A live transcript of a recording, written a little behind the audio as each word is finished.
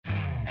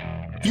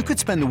You could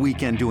spend the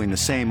weekend doing the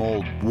same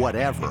old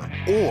whatever,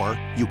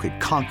 or you could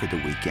conquer the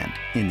weekend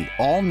in the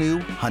all-new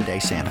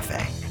Hyundai Santa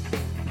Fe.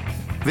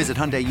 Visit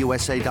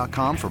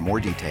HyundaiUSA.com for more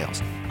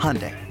details.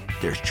 Hyundai,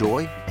 there's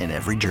joy in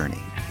every journey.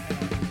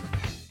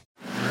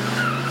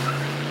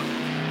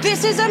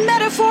 This is a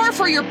metaphor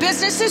for your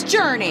business's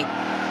journey.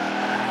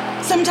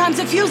 Sometimes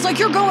it feels like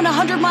you're going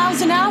 100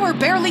 miles an hour,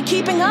 barely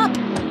keeping up.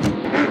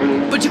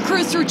 But to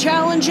cruise through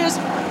challenges,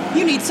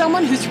 you need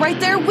someone who's right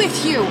there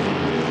with you.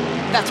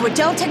 That's what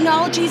Dell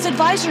Technologies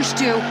advisors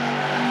do.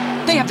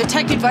 They have the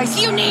tech advice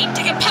you need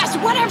to get past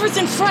whatever's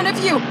in front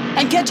of you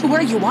and get to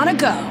where you want to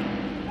go.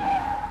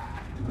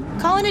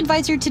 Call an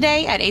advisor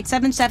today at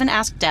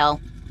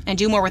 877-ASK-DELL and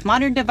do more with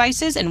modern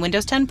devices and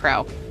Windows 10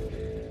 Pro.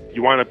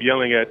 You wind up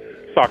yelling at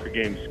soccer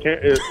games.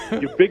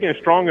 You're big and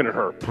stronger than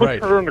her.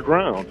 Put her on the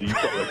ground. You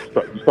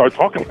start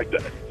talking like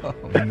that. Oh,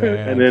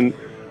 man.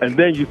 and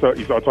then you start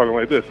talking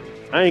like this.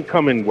 I ain't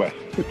coming west.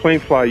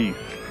 Planes fly east.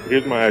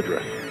 Here's my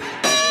address.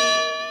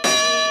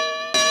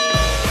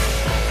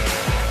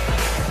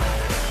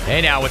 Hey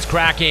now, what's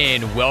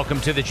cracking?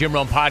 Welcome to the Jim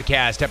Rome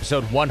Podcast,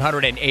 episode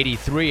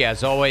 183.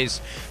 As always,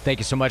 thank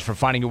you so much for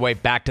finding your way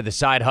back to the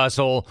side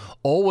hustle.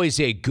 Always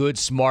a good,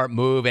 smart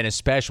move, and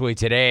especially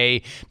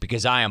today,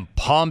 because I am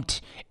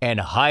pumped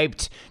and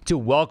hyped to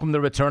welcome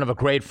the return of a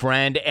great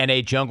friend and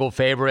a jungle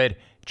favorite,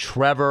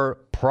 Trevor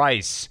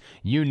Pryce.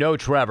 You know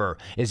Trevor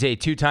is a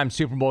two-time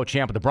Super Bowl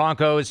champ with the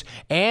Broncos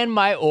and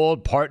my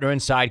old partner and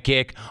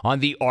sidekick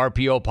on the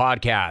RPO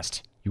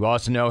podcast. You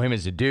also know him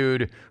as a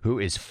dude who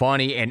is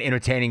funny and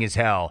entertaining as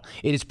hell.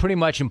 It is pretty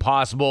much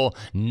impossible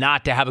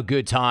not to have a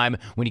good time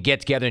when you get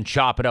together and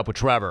chop it up with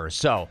Trevor.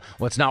 So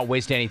let's not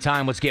waste any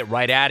time. Let's get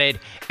right at it.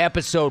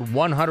 Episode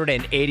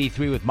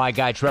 183 with my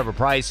guy Trevor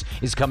Pryce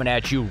is coming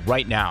at you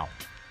right now.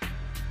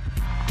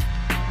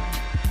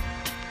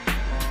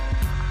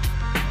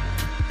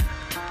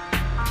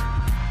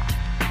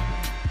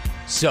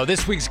 So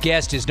this week's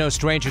guest is no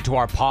stranger to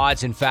our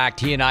pods. In fact,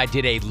 he and I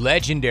did a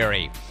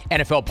legendary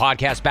NFL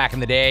podcast back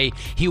in the day.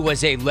 He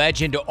was a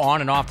legend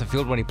on and off the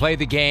field when he played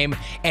the game,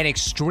 an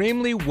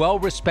extremely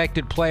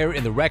well-respected player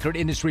in the record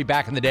industry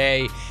back in the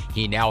day.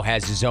 He now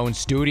has his own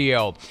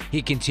studio.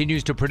 He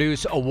continues to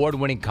produce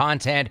award-winning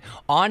content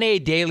on a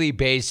daily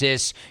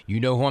basis. You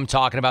know who I'm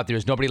talking about.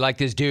 There's nobody like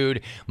this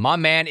dude. My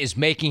man is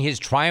making his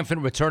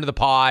triumphant return to the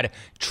pod,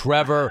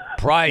 Trevor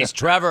Pryce.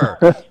 Trevor,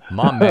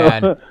 my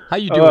man. How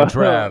you doing,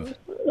 Trev?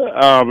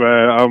 Oh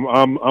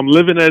man, I'm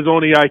living as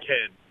only I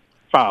can.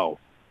 Foul.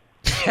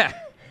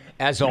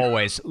 As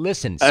always.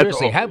 Listen,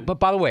 seriously, but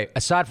by the way,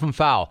 aside from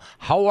foul,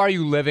 how are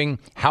you living?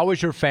 How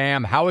is your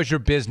fam? How is your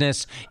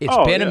business? It's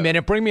been a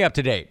minute. Bring me up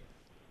to date.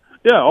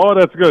 Yeah,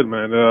 that's good,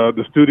 man.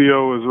 The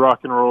studio is rock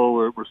and roll.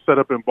 We're set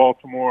up in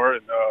Baltimore,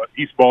 in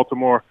East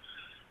Baltimore.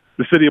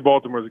 The city of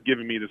Baltimore is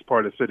giving me this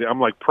part of the city. I'm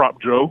like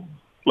Prop Joe.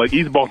 Like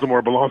East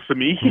Baltimore belongs to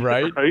me.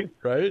 Right. So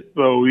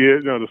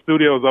the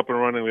studio is up and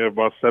running. We have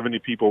about 70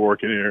 people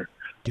working here.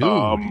 Dude,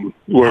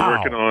 we're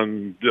working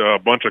on a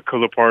bunch of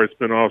Color Party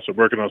spinoffs. We're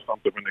working on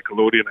something in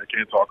Nickelodeon I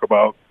can't talk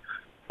about.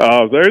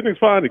 So everything's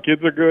fine. The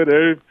kids are good.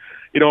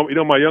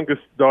 My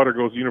youngest daughter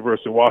goes to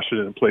University of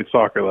Washington and played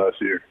soccer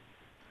last year.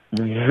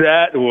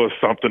 That was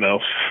something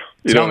else.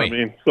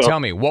 Tell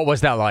me, what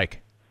was that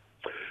like?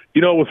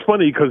 It was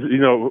funny because,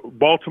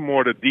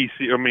 Baltimore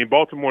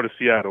to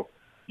Seattle,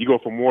 you go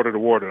from water to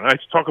water. And I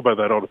used to talk about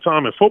that all the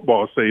time in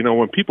football. Say,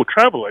 when people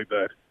travel like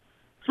that,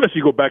 especially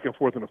you go back and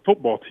forth in a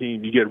football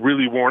team, you get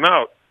really worn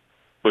out.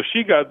 But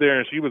she got there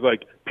and she was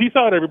like, peace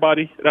out,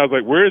 everybody. And I was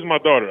like, where is my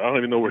daughter? I don't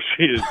even know where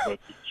she is. But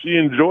she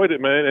enjoyed it,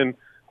 man. And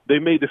they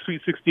made the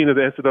Sweet 16 of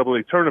the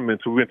NCAA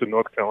tournament. So we went to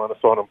North Carolina,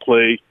 saw them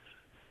play.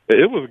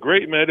 It was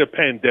great, man. The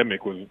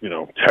pandemic was,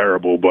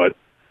 terrible. But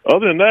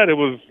other than that, it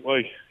was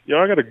like,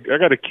 I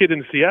got a kid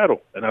in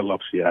Seattle, and I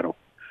love Seattle.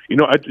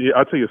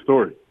 I'll tell you a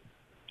story.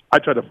 I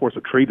tried to force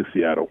a trade to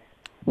Seattle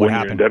when we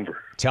were in Denver.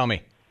 Tell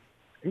me.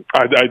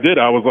 I did.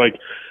 I was like,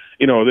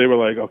 they were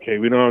like, okay,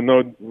 we don't know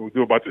what we'll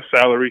do about your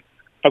salary.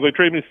 I was like,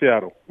 trade me to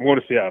Seattle. I'm going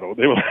to Seattle.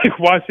 They were like,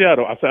 why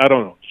Seattle? I said, I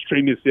don't know. Just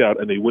trade me to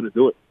Seattle. And they wouldn't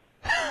do it.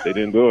 They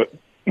didn't do it.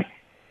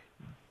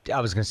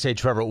 I was going to say,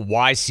 Trevor,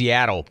 why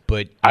Seattle?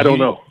 But I don't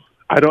know.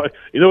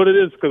 You know what it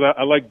is? Because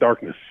I like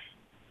darkness.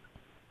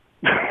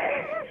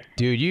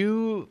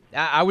 Dude,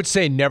 I would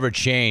say never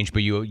change,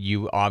 but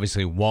you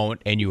obviously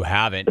won't, and you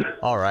haven't.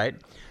 All right.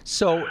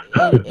 So,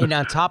 and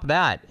on top of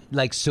that,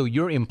 so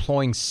you're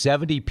employing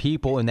 70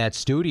 people in that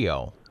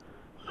studio.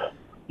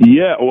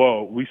 Yeah,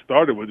 well, we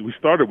started with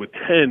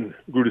 10,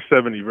 grew to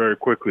 70 very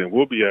quickly, and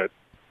we'll be at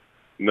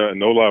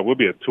no lie, we'll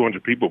be at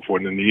 200 people before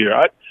the end of the year.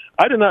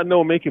 I did not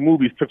know making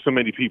movies took so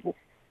many people.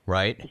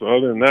 Right. So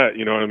other than that,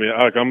 you know what I mean?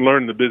 I'm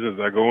learning the business as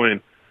I go in.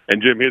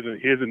 And Jim,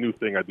 here's a new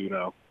thing I do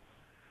now.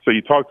 So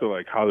you talk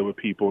to Hollywood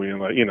people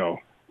and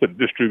the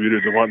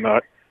distributors and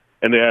whatnot,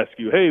 and they ask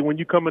you, hey, when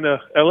you coming to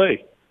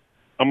L.A.?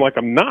 I'm like,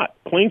 I'm not.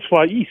 Planes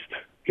fly east.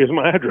 Here's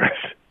my address.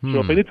 So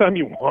if anytime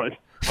you want,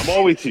 I'm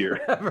always here.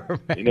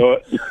 You know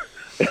what?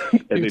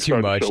 You're too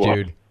much,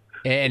 dude.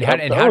 And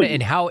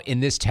how in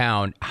this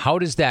town, how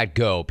does that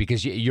go?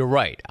 Because you're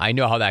right. I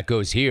know how that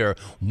goes here.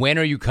 When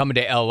are you coming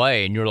to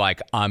L.A. and you're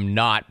like, I'm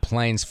not,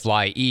 planes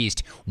fly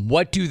east?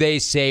 What do they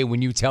say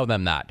when you tell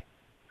them that?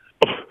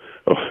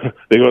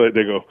 They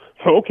go,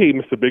 okay,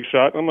 Mr. Big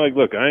Shot. I'm like,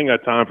 look, I ain't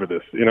got time for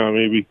this. You know,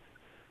 maybe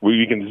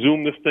we can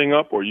zoom this thing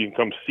up, or you can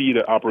come see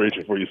the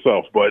operation for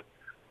yourself. But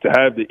to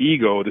have the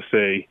ego to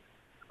say,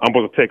 I'm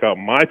supposed to take out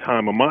my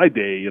time of my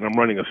day, and I'm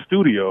running a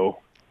studio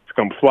to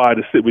come fly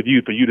to sit with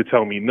you for you to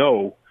tell me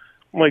no.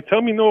 I'm like,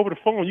 tell me no over the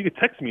phone. You can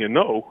text me a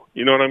no.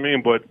 You know what I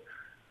mean? But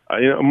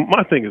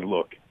my thing is,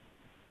 look,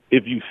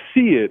 if you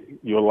see it,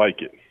 you'll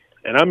like it.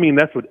 And I mean,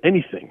 that's with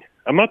anything.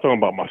 I'm not talking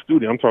about my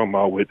studio. I'm talking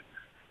about with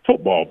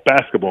football,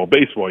 basketball,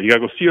 baseball. You got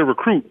to go see a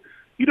recruit.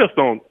 You just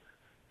don't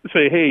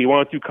say, hey,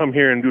 why don't you come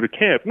here and do the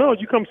camp? No,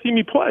 you come see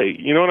me play.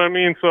 You know what I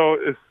mean? So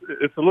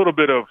it's a little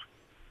bit of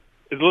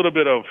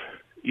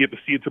you have to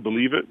see it to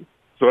believe it.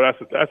 So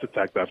that's a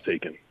tact I've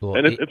taken, well,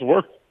 and it's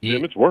worked.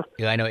 Jim, it's worked.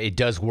 Yeah, I know it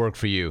does work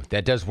for you.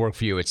 That does work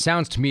for you. It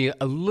sounds to me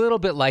a little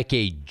bit like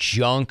a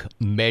junk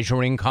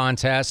measuring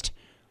contest,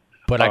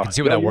 but I can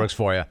see where that works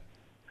for you.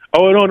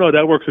 Oh no,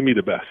 that works for me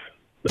the best.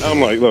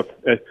 I'm like, look,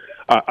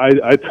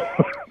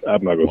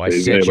 I'm not going to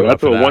say his name, but I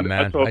told one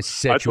man. I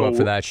set you up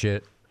for that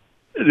shit.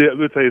 Yeah, let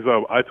me tell you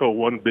something. I told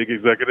one big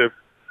executive,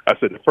 I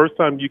said, the first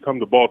time you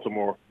come to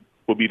Baltimore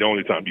will be the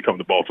only time you come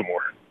to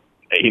Baltimore.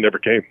 And he never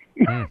came.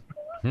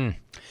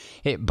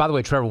 Hey, by the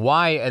way, Trevor,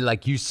 why,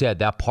 like you said,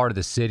 that part of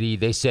the city,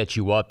 they set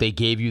you up. They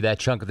gave you that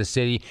chunk of the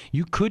city.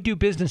 You could do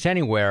business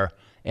anywhere,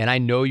 and I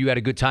know you had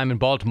a good time in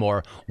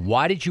Baltimore.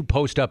 Why did you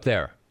post up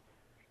there?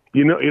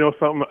 You know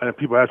something, and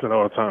people ask me that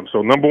all the time.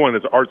 So number one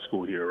is art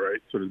school here, right?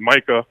 So there's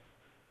Micah,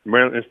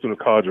 Maryland Institute of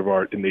College of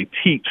Art, and they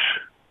teach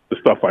the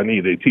stuff I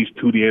need. They teach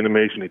 2D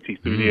animation. They teach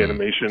 3D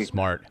animation.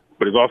 Smart.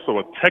 But there's also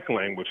a tech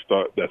language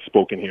that's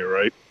spoken here,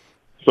 right?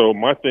 So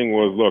my thing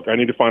was, look, I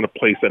need to find a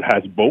place that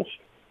has both,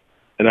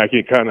 and I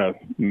can kind of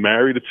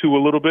marry the two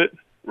a little bit,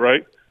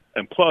 right?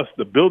 And plus,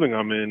 the building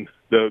I'm in,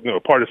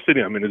 part of the city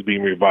I'm in is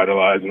being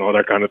revitalized and all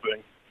that kind of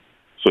thing.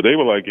 So they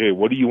were like, hey,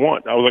 what do you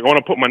want? I was like, I want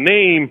to put my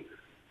name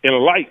in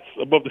lights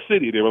above the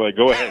city. They were like,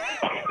 go ahead.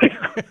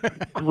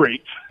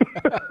 Great.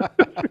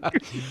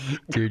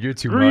 Dude, you're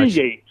too much.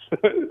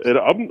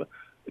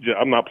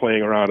 I'm not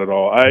playing around at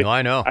all.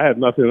 I know. I have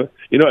nothing.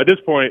 At this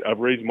point, I've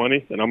raised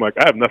money, and I'm like,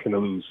 I have nothing to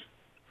lose.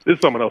 This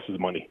is someone else's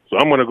money, so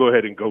I'm going to go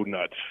ahead and go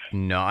nuts.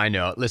 No, I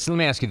know. Listen, let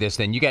me ask you this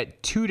then. You got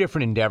two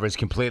different endeavors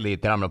completely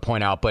that I'm going to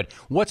point out, but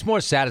what's more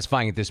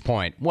satisfying at this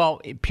point?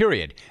 Well,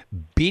 period.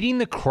 Beating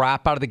the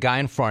crap out of the guy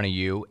in front of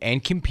you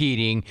and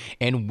competing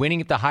and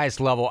winning at the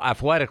highest level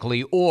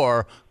athletically,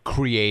 or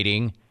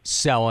creating,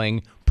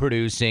 selling,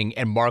 producing,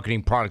 and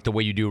marketing product the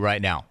way you do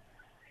right now?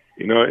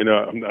 I'm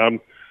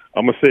going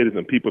to say this,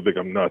 and people think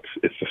I'm nuts.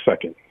 It's the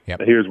second. Yep.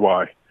 And here's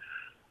why.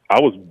 I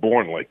was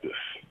born like this.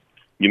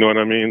 You know what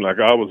I mean? Like,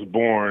 I was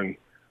born,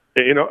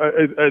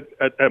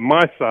 at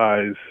my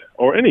size,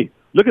 or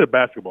look at a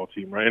basketball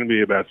team, right?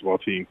 NBA basketball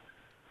team.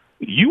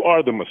 You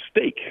are the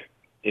mistake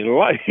in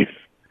life.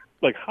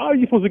 Like, how are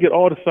you supposed to get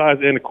all the size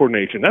and the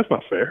coordination? That's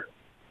not fair.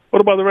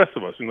 What about the rest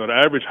of us?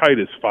 The average height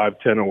is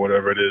 5'10" or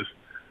whatever it is.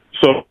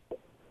 So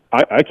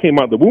I came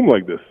out the womb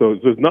like this. So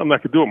there's nothing I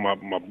could do. My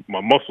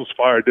muscles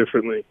fire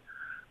differently.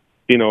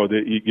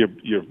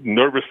 Your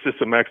nervous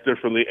system acts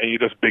differently, and you're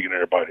just bigger than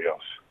everybody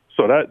else.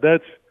 So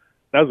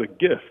that's a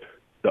gift.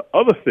 The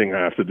other thing I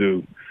have to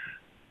do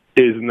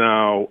is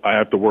now I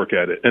have to work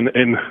at it.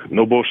 And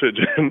no bullshit,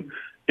 Jim,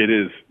 it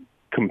is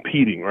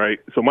competing, right?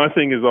 So my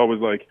thing is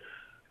always like,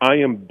 I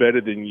am better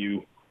than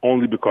you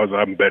only because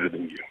I'm better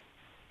than you.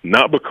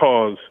 Not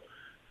because,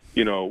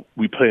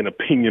 we play an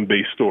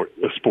opinion-based sport.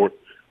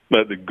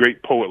 Like the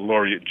great poet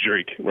laureate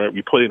Drake, right?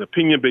 We play an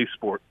opinion-based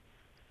sport.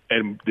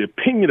 And the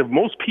opinion of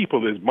most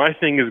people is my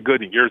thing is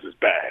good and yours is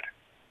bad.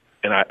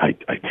 And I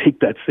take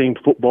that same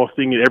football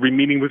thing in every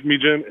meeting with me,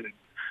 Jim, and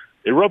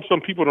it rubs some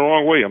people the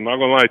wrong way. I'm not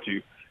going to lie to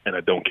you, and I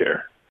don't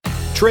care.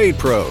 Trade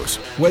pros.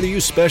 Whether you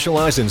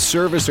specialize in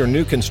service or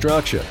new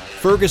construction,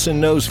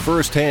 Ferguson knows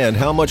firsthand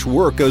how much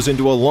work goes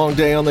into a long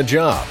day on the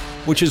job,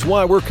 which is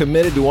why we're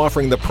committed to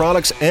offering the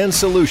products and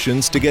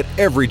solutions to get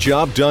every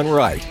job done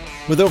right.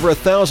 With over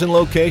 1,000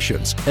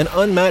 locations, an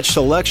unmatched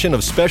selection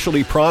of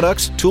specialty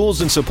products, tools,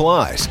 and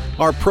supplies,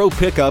 our pro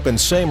pickup and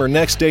same or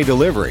next day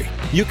delivery,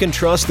 you can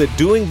trust that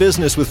doing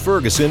business with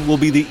Ferguson will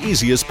be the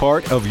easiest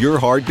part of your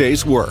hard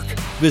day's work.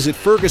 Visit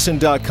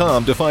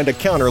Ferguson.com to find a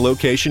counter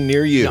location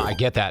near you. No, I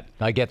get that.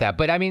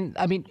 But I mean,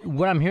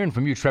 what I'm hearing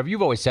from you, Trevor,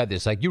 you've always said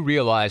this. Like, you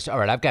realized, all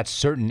right, I've got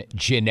certain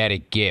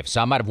genetic gifts.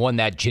 I might have won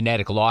that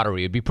genetic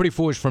lottery. It'd be pretty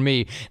foolish for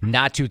me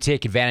not to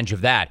take advantage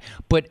of that.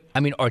 But I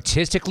mean,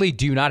 artistically,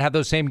 do you not have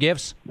those same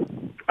gifts?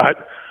 I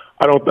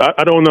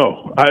don't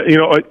know. I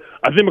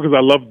think because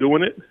I love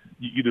doing it,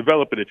 you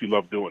develop it if you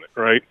love doing it,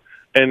 right?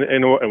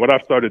 And what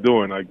I've started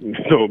doing,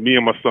 me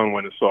and my son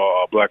went and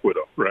saw Black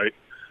Widow, right?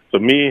 So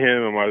me,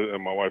 him,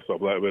 and my wife saw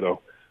Black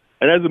Widow.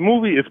 And as the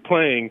movie is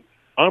playing,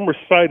 I'm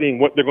reciting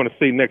what they're going to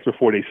say next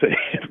before they say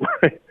it,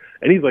 right?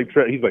 And he's like,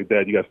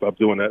 Dad, you got to stop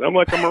doing that. I'm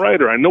like, I'm a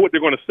writer. I know what they're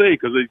going to say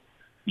because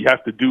you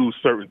have to do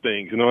certain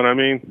things. You know what I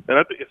mean? And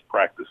I think it's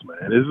practice,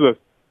 man.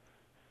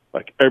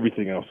 Like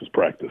everything else is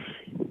practice.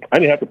 I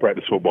didn't have to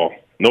practice football.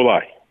 No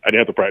lie. I didn't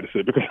have to practice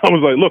it because I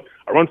was like, look,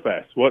 I run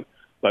fast. What?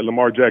 Like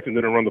Lamar Jackson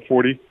didn't run the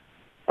 40.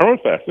 I run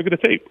fast. Look at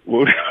the tape.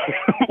 What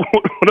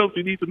else do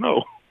you need to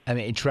know? I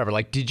mean, Trevor,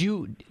 like,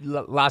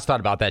 last thought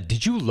about that,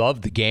 did you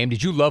love the game?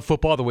 Did you love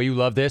football the way you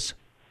love this?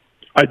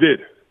 I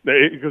did.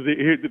 Because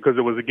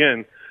it was,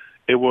 again,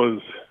 it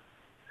was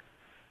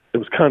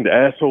kind of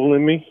asshole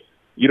in me.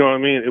 You know what I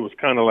mean? It was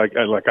kind of like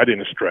I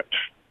didn't stretch.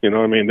 You know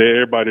what I mean?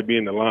 Everybody be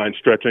in the line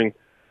stretching.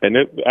 And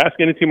ask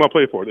any team I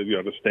play for, they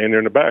just stand there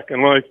in the back.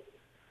 And like,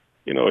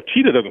 you know, a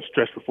cheetah doesn't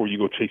stretch before you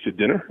go chase your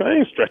dinner. I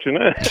ain't stretching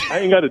that. I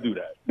ain't got to do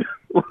that,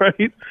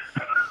 right?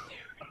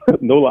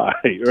 No lie,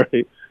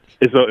 right?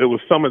 It was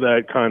some of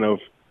that kind of,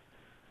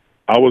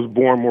 I was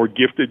born more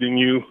gifted than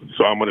you,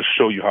 so I'm going to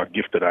show you how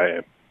gifted I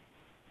am.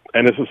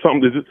 And this is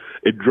something that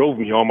it drove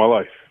me all my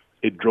life.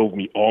 It drove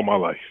me all my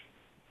life.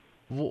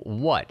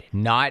 What?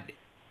 Not.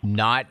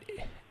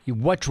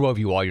 What drove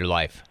you all your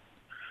life?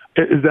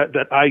 Is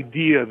that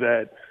idea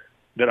that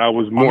I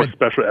was more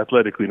special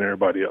athletically than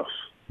everybody else?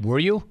 Were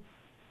you?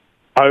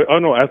 I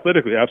know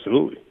athletically,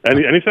 absolutely. And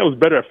he said I was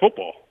better at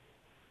football.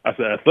 I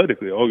said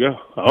athletically, oh yeah,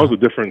 I was a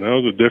different.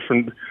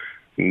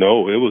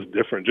 No, it was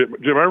different.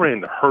 Jim, I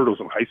ran the hurdles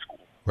in high school.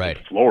 Right.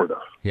 In Florida.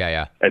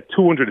 Yeah. At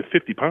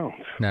 250 pounds.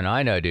 No,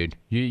 I know, dude.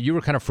 You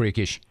were kind of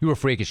freakish. You were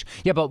freakish.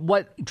 Yeah, but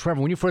what,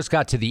 Trevor, when you first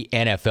got to the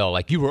NFL,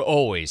 like, you were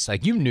always,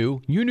 like, you knew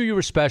you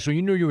were special.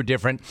 You knew you were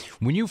different.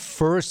 When you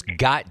first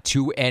got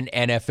to an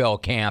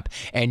NFL camp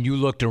and you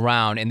looked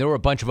around and there were a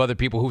bunch of other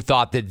people who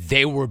thought that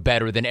they were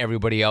better than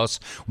everybody else,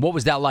 what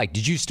was that like?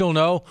 Did you still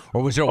know,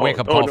 or was there a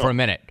wake-up call for a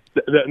minute?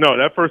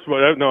 That first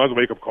one, it was a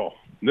wake-up call.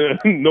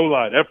 No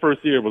lie. That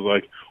first year was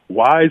like,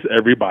 why is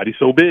everybody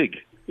so big?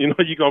 You know,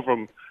 you go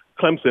from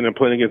Clemson and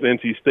playing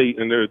against NC State,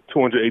 and they're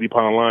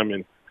 280-pound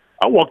linemen.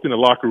 I walked in the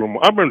locker room.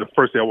 I remember the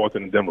first day I walked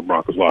in the Denver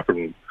Broncos locker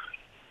room.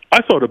 I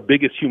saw the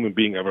biggest human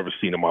being I've ever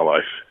seen in my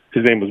life.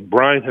 His name was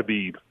Brian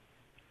Habib.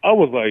 I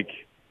was like,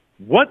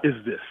 what is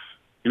this?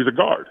 He was a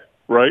guard,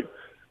 right?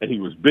 And he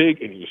was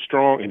big, and he was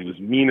strong, and he was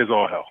mean as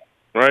all hell,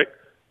 right?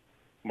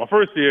 My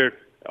first year,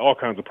 all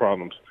kinds of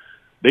problems.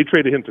 They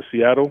traded him to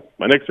Seattle.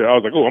 My next year, I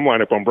was like, oh, I'm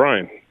lining up on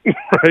Brian,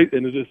 right?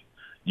 And it's just,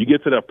 you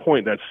get to that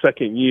point, that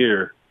second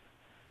year,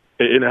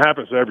 and it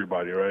happens to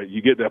everybody, right?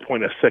 You get to that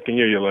point, that second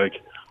year, you're like,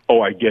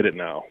 oh, I get it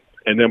now.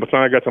 And then by the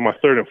time I got to my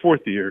third and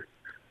fourth year,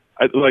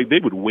 they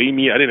would weigh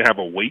me. I didn't have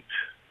a weight.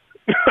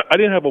 I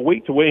didn't have a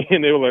weight to weigh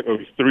in. They were like, oh,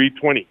 he's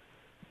 320.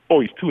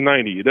 Oh, he's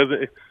 290.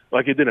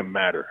 It didn't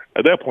matter.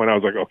 At that point, I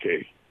was like,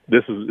 okay,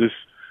 it's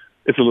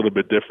a little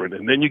bit different.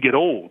 And then you get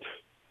old.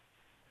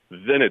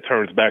 Then it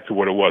turns back to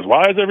what it was.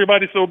 Why is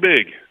everybody so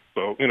big?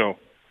 So, you know,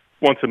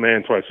 once a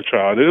man, twice a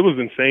child. It was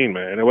insane,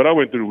 man. And what I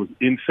went through was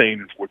insane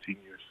in 14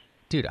 years.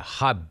 Dude,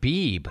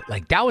 Habib,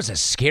 like, that was a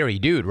scary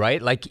dude,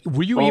 right? Like,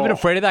 were you even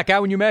afraid of that guy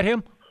when you met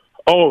him?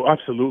 Oh,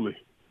 absolutely.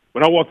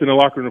 When I walked in the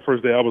locker room the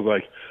first day, I was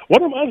like,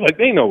 what am I? I was like,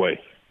 ain't no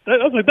way. I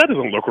was like, that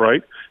doesn't look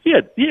right. He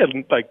had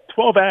like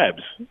 12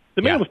 abs.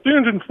 The man was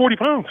 340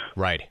 pounds.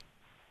 Right.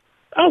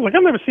 I was like,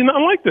 I've never seen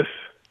nothing like this.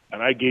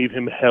 And I gave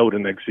him hell the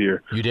next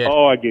year. You did?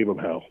 Oh, I gave him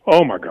hell.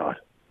 Oh, my God.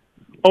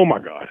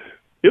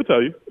 He'll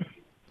tell you.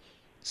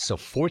 So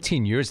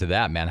 14 years of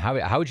that, man.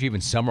 How would you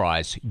even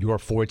summarize your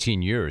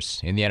 14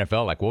 years in the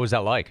NFL? Like, what was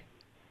that like?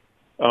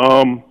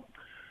 It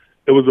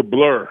was a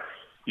blur.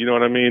 You know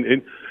what I mean?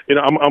 And you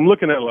know, I'm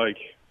looking at like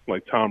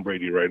Tom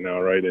Brady right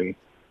now, right? And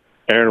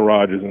Aaron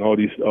Rodgers and all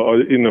these,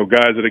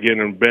 guys that are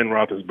getting, Ben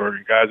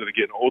Roethlisberger, guys that are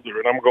getting older.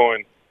 And I'm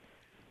going,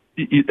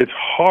 it's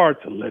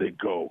hard to let it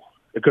go.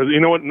 Because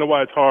you know what? Know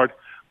why it's hard?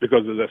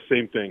 Because of that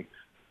same thing.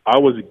 I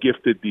was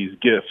gifted these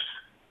gifts,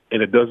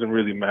 and it doesn't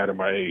really matter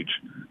my age.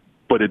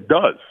 But it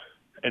does,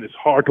 and it's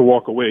hard to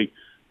walk away.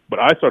 But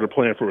I started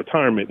planning for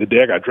retirement the day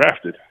I got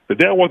drafted. The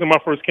day I walked in my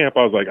first camp,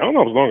 I was like, I don't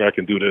know how long I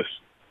can do this.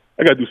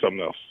 I got to do something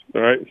else,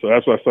 all right? So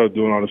that's why I started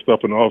doing all this stuff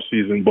in the off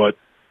season. But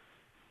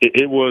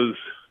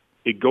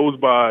it goes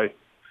by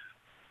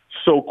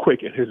so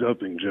quick. And here's the other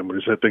thing, Jim, but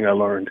it's that thing I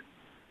learned.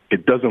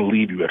 It doesn't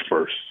leave you at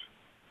first.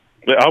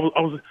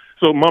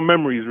 So my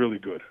memory is really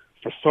good.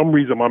 For some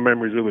reason, my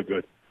memory is really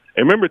good.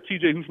 And remember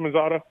T.J.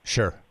 Houshmandzadeh?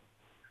 Sure.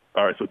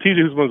 All right, so T.J.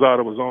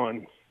 Houshmandzadeh was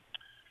on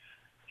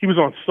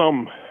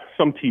some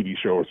TV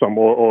show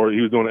or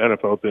he was doing an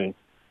NFL thing.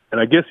 And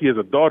I guess he has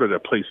a daughter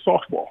that plays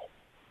softball.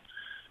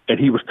 And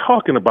he was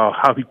talking about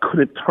how he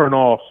couldn't turn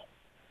off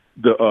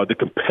the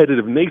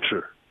competitive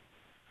nature.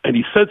 And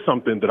he said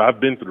something that I've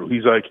been through. He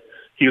was like,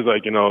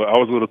 I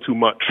was a little too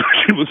much.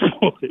 She was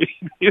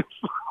playing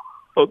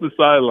on the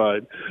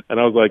sideline. And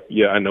I was like,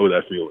 yeah, I know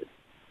that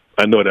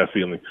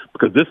feeling.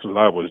 Because this is what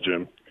I was,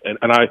 Jim.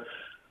 And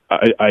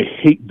I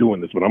hate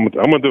doing this, but I'm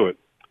gonna do it.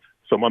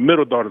 So my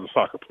middle daughter's a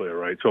soccer player,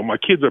 right? So my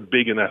kids are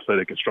big and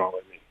athletic and strong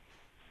like me.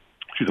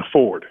 She's a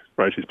forward,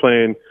 right? She's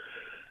playing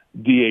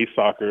DA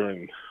soccer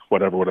and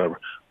whatever.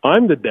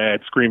 I'm the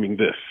dad screaming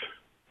this,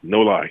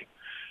 no lie.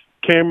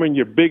 Cameron,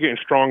 you're bigger and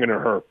stronger than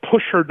her.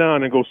 Push her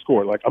down and go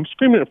score. Like, I'm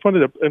screaming in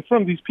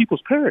front of these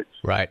people's parents.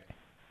 Right.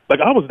 Like,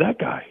 I was that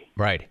guy.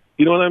 Right.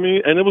 You know what I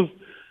mean? And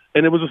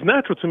it was just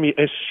natural to me,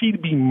 and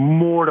she'd be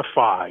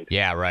mortified.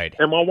 Yeah, right.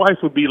 And my wife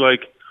would be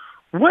like,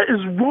 "What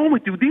is wrong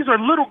with you? These are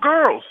little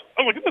girls."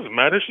 I'm like, "It doesn't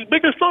matter. She's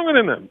bigger and stronger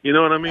than them." You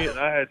know what I mean?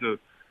 I had to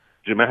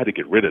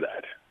get rid of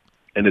that.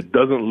 And it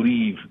doesn't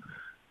leave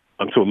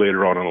until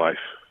later on in life.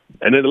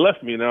 And then it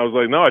left me, and I was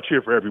like, no, I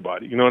cheer for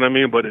everybody. You know what I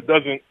mean? But it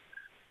doesn't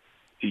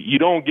 – you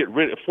don't get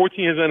rid of –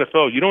 14 years in the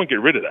NFL, you don't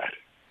get rid of that.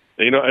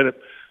 And, you know, and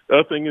the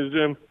other thing is,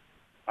 Jim,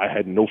 I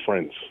had no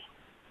friends.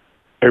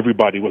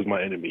 Everybody was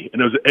my enemy.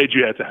 And there was an edge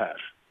you had to have,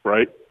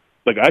 right?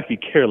 Like, I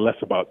could care less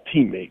about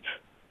teammates.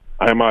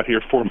 I am out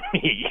here for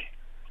me.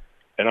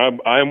 And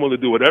I am willing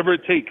to do whatever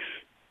it takes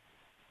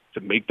to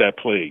make that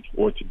play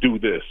or to do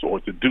this or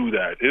to do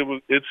that.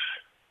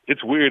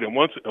 It's weird. And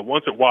once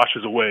it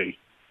washes away,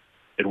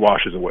 it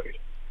washes away.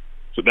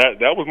 So that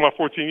was my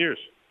 14 years.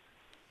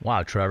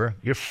 Wow, Trevor,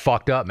 you're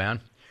fucked up, man.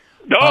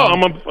 No,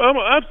 I'm an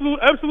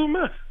absolute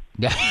mess.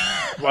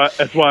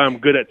 That's why I'm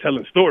good at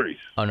telling stories.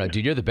 Oh no,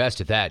 dude, you're the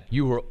best at that.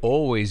 You were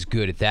always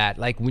good at that.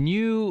 Like when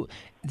you,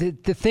 the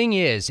thing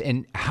is,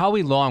 and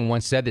Howie Long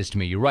once said this to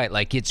me. You're right.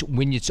 Like it's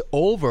when it's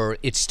over,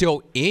 it's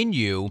still in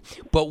you.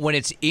 But when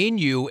it's in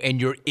you and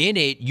you're in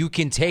it, you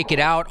can take it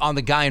out on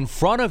the guy in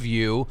front of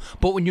you.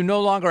 But when you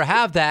no longer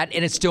have that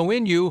and it's still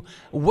in you,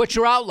 what's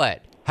your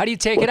outlet? How do you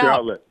take it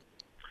out? What's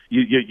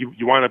your outlet?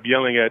 You wind up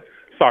yelling at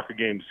soccer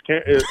games.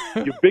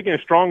 You're bigger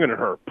and stronger than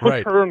her.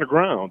 Put her on the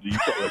ground. You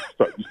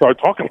start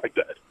talking like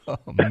that. Oh,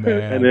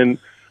 man.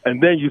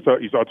 and then you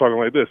start talking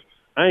like this.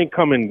 I ain't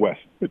coming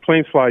west. The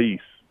planes fly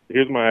east.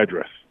 Here's my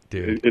address.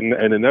 Dude. And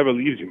it never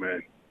leaves you,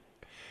 man.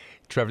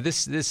 Trevor,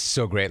 this is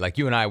so great. Like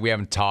you and I, we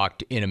haven't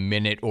talked in a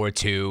minute or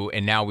two,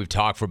 and now we've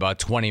talked for about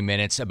 20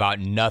 minutes about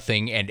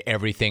nothing and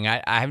everything.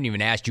 I haven't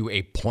even asked you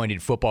a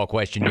pointed football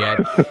question yet.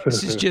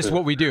 This is just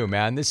what we do,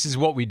 man. This is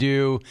what we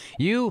do.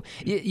 You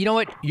know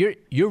what?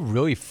 You're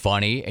really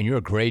funny, and you're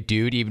a great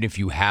dude, even if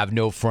you have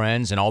no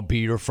friends, and I'll be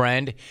your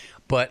friend.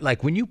 But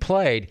like when you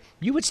played,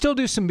 you would still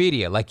do some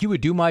media. Like you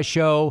would do my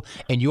show,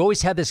 and you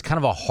always had this kind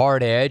of a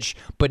hard edge,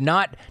 but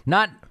not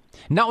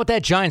with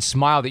that giant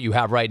smile that you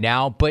have right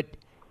now, but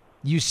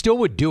you still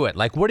would do it.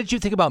 Like, what did you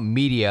think about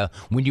media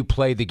when you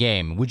played the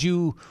game?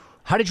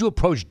 How did you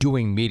approach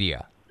doing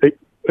media?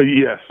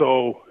 Yeah,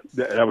 so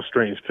that was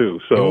strange too.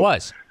 So it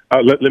was.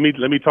 Let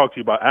me talk to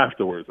you about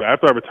afterwards.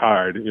 After I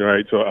retired,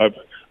 right? So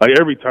like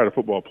every retired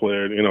football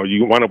player,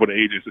 you wind up with an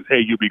agent that says, "Hey,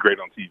 you'll be great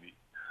on TV."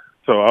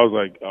 So I was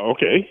like,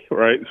 okay,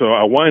 right? So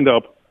I wind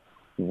up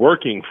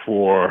working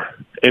for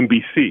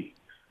NBC.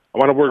 I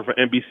wound up working for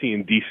NBC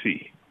in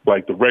DC,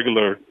 like the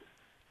regular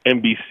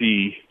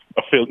NBC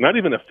affiliate, not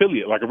even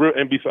affiliate, like a real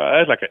NBC. I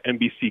had like an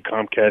NBC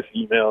Comcast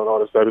email and all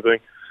this other thing.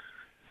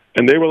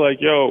 And they were like,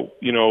 yo,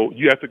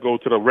 you have to go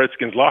to the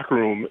Redskins locker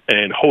room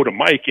and hold a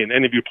mic and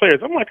interview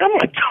players. I'm like,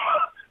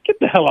 get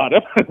the hell out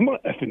of it. I'm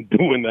not effing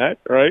doing that,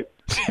 right?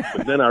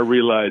 But then I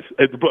realized,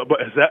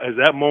 but at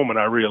that moment,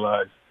 I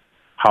realized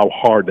how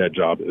hard that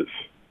job is.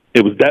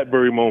 It was that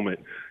very moment.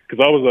 Because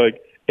I was like,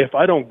 if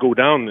I don't go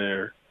down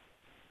there,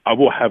 I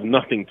will have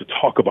nothing to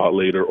talk about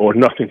later or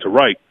nothing to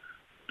write.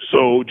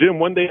 So, Jim,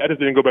 one day I just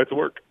didn't go back to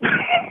work.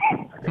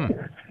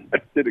 I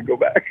didn't go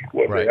back.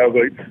 One day. I was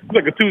like, it was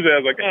like a Tuesday. I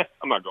was like,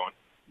 I'm not going.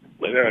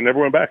 I never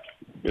went back.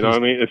 You know what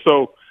I mean? And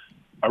so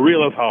I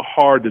realized how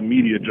hard the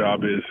media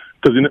job is.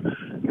 Because I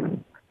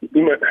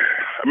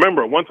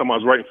remember one time I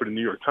was writing for the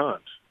New York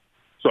Times.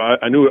 So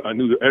I knew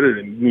the editor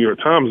in the New York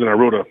Times, and I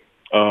wrote a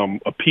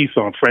piece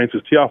on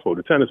Francis Tiafoe,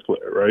 the tennis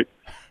player, right,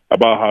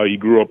 about how he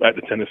grew up at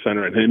the tennis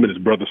center and him and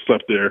his brother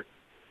slept there.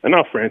 And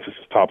now Francis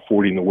is top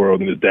 40 in the world,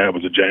 and his dad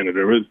was a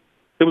janitor. It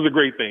was a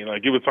great thing.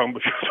 Like, it was talking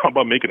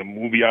about making a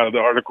movie out of the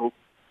article.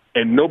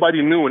 And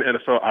nobody knew in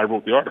NFL I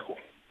wrote the article.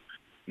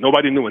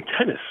 Nobody knew in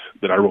tennis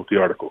that I wrote the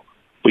article.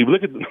 But if you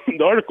look at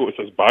the article, it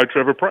says, by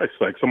Trevor Pryce.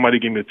 Like, somebody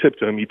gave me a tip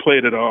to him. He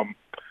played at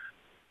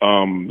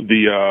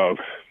the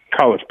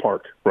College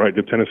Park, right,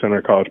 the tennis center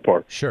at College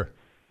Park. Sure.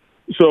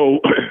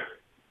 So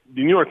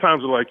the New York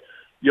Times were like,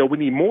 yo, we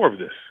need more of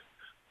this.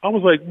 I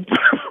was like,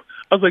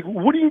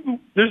 what do you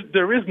do?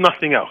 There is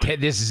nothing else.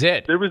 This is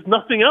it. There is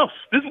nothing else.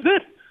 This is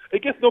it.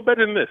 It gets no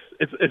better than this.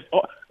 It's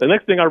the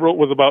next thing I wrote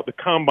was about the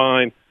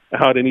combine and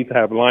how they need to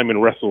have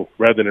linemen wrestle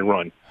rather than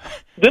run.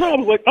 Then I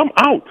was like, I'm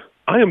out.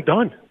 I am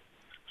done.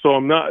 So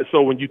I'm not.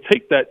 So when you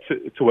take that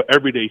to an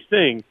everyday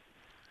thing,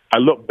 I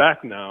look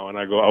back now and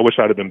I go, I wish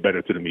I'd have been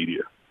better to the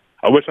media.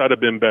 I wish I'd have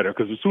been better,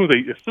 because as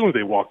soon as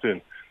they walked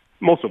in,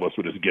 most of us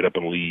would just get up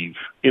and leave.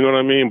 You know what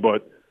I mean?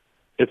 But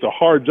it's a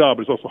hard job.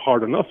 It's also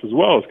hard enough as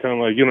well. It's kind of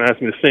like,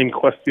 ask me the same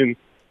question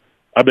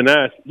I've been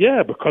asked.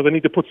 Yeah, because I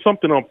need to put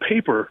something on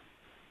paper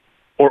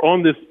or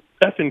on this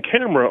effing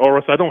camera, or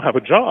else I don't have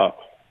a job.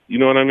 You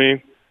know what I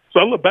mean?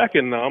 So I look back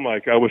and now I'm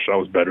like, I wish I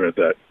was better at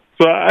that.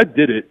 So I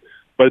did it,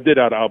 but I did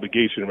out of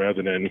obligation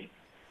rather than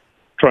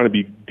trying to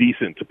be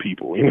decent to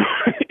people. You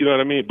know what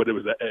I mean? But it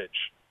was the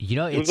edge. You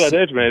know, it was that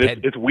edge, man.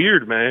 It's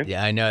weird, man.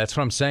 Yeah, I know. That's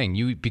what I'm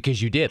saying.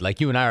 Because you did. Like,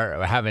 you and I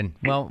are having,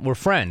 well, we're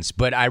friends.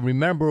 But I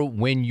remember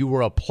when you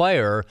were a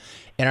player,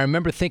 and I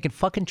remember thinking,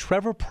 fucking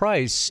Trevor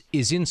Pryce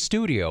is in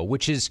studio,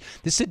 this is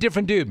a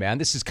different dude, man.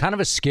 This is kind of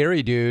a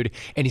scary dude,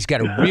 and he's got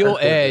a real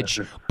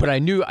edge. But I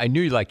knew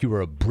like you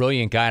were a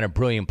brilliant guy and a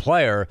brilliant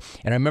player.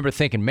 And I remember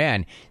thinking,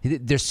 man,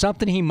 there's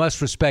something he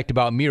must respect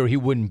about me, or he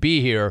wouldn't be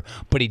here.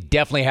 But he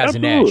definitely has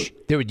an edge.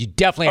 You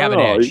definitely have an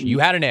edge. You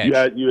had an edge.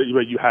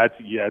 You had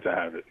to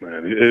have it,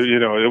 man.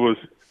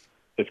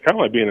 It's kind of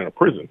like being in a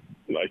prison.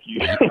 Like,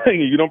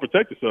 you don't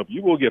protect yourself,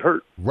 you will get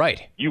hurt.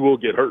 Right. You will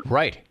get hurt.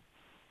 Right.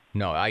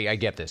 No, I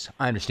get this.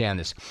 I understand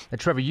this. Now,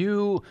 Trevor,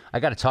 I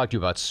got to talk to you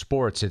about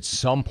sports at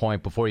some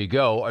point before you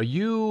go. Are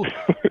you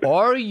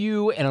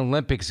an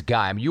Olympics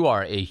guy? I mean, you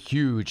are a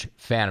huge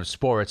fan of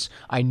sports.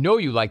 I know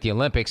you like the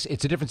Olympics.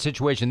 It's a different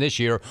situation this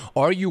year.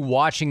 Are you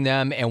watching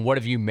them, and what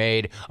have you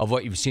made of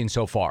what you've seen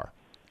so far?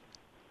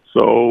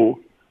 So,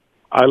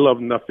 I love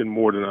nothing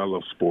more than I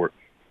love sport.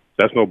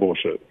 That's no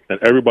bullshit. And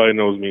everybody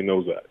knows me,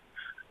 knows that.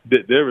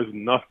 There is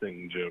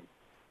nothing, Jim,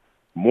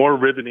 more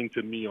riveting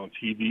to me on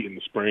TV in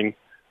the spring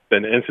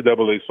than the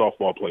NCAA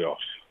softball playoffs.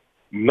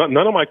 None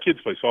of my kids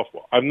play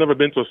softball. I've never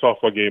been to a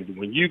softball game, but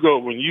when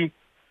you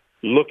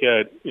look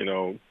at, in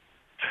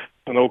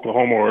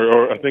Oklahoma,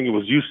 or I think it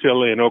was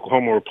UCLA and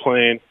Oklahoma were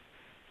playing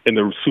in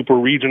the super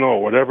regional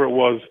or whatever it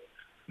was,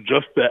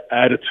 just the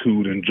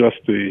attitude and just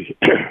the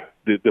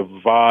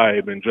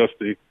vibe and just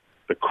the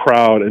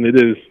crowd, and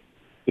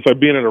it's like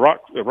being at a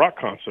rock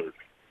concert.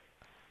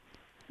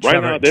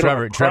 Right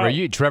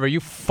Trevor, you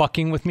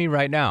fucking with me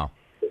right now?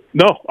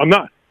 No, I'm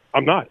not.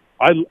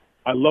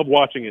 I love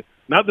watching it.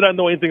 Not that I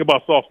know anything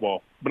about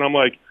softball, but I'm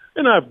like,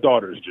 and I have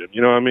daughters, Jim.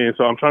 You know what I mean?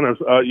 So I'm trying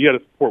to. You got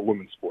to support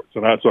women's sports,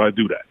 so I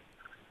do that.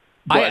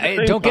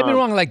 Don't get me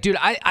wrong, like, dude,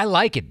 I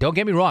like it. Don't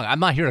get me wrong. I'm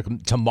not here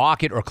to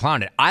mock it or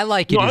clown it. I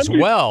like it as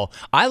well.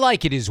 I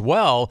like it as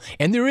well,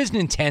 and there is an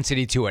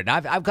intensity to it.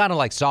 And I've gone to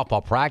like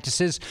softball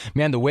practices.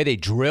 Man, the way they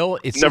drill,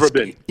 it's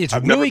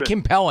really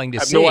compelling to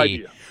see. No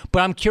idea.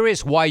 But I'm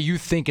curious why you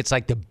think it's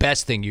like the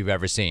best thing you've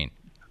ever seen.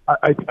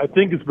 I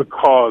think it's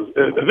because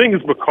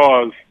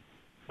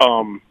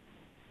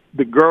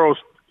the girls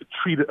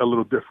treat it a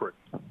little different.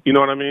 You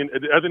know what I mean?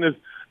 I think there's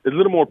a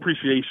little more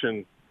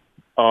appreciation.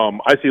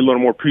 I see a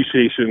little more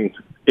appreciation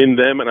in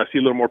them, and I see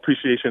a little more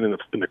appreciation in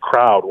the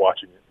crowd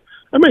watching it.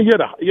 I mean, you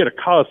had a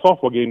college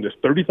softball game. There's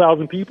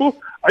 30,000 people.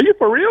 Are you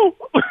for real?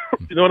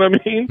 You know what I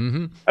mean?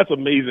 Mm-hmm. That's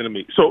amazing to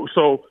me. So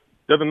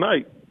the other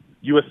night,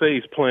 USA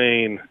is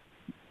playing.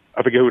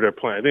 I forget who they're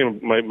playing. I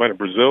think it might have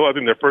Brazil. I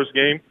think their first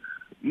game.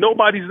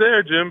 Nobody's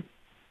there, Jim.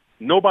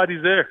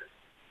 Nobody's there.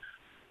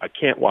 I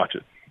can't watch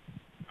it.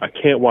 I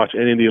can't watch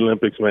any of the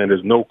Olympics, man.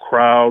 There's no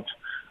crowds.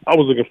 I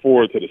was looking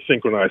forward to the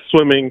synchronized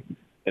swimming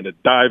and the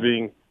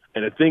diving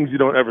and the things you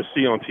don't ever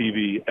see on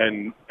TV.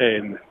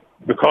 And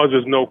because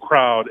there's no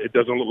crowd, it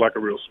doesn't look like a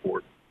real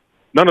sport.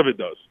 None of it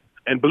does.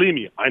 And believe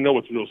me, I know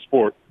it's real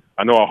sport.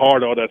 I know how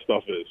hard all that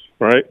stuff is,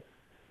 right?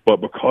 But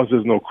because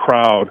there's no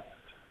crowd,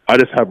 I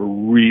just have a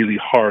really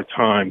hard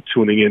time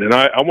tuning in. And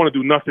I want to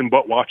do nothing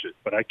but watch it,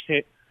 but I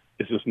can't.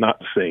 It's just not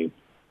the same.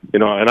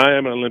 And I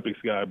am an Olympics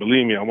guy.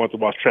 Believe me, I want to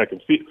watch track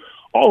and field.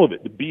 All of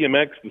it, the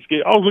BMX, the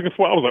skate. I was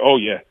like, oh,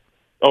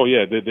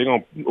 yeah, they're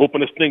going to open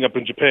this thing up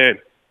in Japan,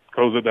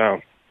 close it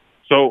down.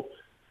 So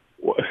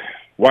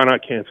why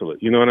not cancel it?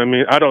 You know what I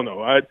mean? I don't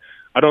know. I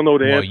don't know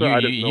the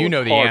answer. You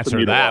know the answer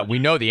to that. We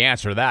know the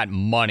answer to that.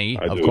 Money,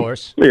 of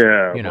course.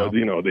 Yeah, but,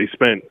 they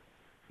spent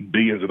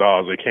billions of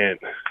dollars. They can't.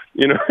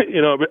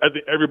 I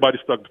think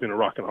everybody's stuck between a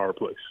rock and a hard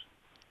place.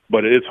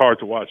 But it's hard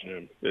to watch,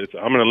 Jim.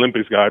 I'm an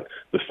Olympics guy.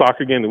 The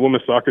soccer game, the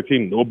women's soccer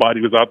team, nobody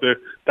was out there.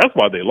 That's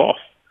why they lost.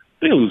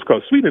 They didn't lose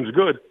because Sweden's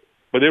good,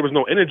 but there was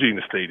no energy in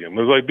the stadium.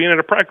 It was like being at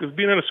a practice,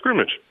 being at a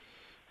scrimmage.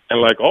 And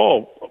like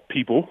all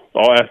people,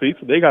 all athletes,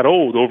 they got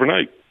old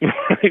overnight.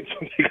 Right?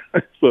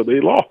 So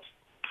they lost.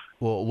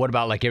 Well, what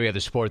about like every other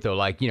sport though?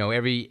 Like,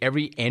 every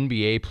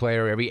NBA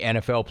player, every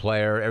NFL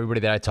player,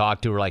 everybody that I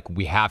talk to are like,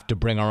 we have to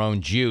bring our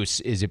own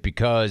juice. Is it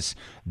because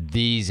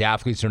these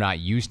athletes are not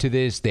used to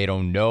this? They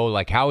don't know.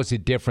 Like, how is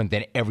it different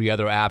than every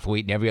other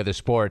athlete and every other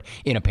sport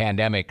in a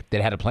pandemic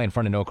that had to play in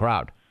front of no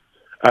crowd?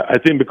 I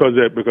think because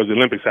the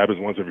Olympics happens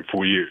once every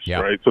 4 years,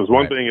 right? So it's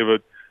one thing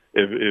if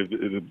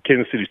the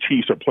Kansas City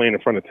Chiefs are playing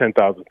in front of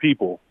 10,000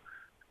 people.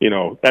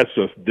 That's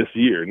just this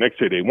year. Next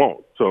year they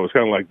won't. So it's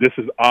kind of like, this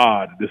is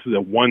odd. This is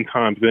a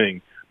one-time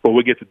thing. But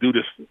we get to do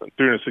this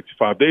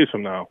 365 days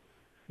from now.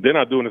 They're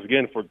not doing this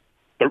again for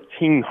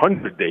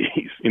 1,300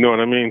 days. You know what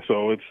I mean?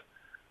 So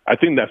I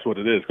think that's what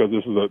it is, because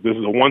this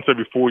is a once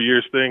every 4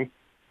 years thing.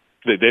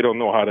 They don't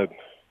know how to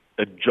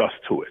adjust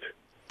to it.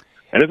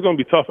 And it's going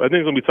to be tough. I think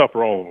it's going to be tough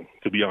for all of them,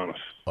 to be honest.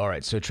 All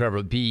right. So,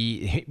 Trevor,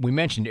 we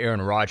mentioned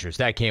Aaron Rodgers.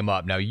 That came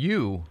up. Now,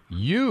 you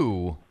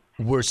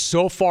were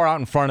so far out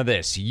in front of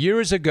this.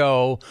 Years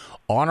ago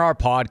on our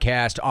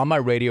podcast, on my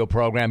radio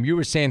program, you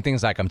were saying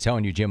things like, I'm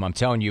telling you, Jim,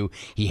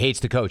 he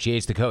hates the coach. He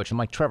hates the coach. I'm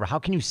like, Trevor, how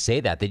can you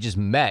say that? They just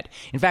met.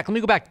 In fact, let me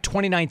go back to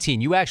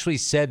 2019. You actually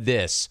said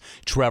this,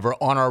 Trevor,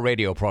 on our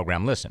radio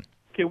program. Listen.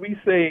 Can we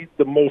say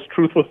the most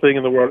truthful thing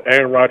in the world?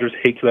 Aaron Rodgers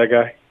hates that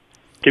guy.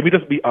 Can we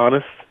just be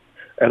honest?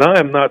 And I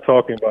am not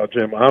talking about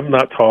Jim. I'm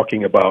not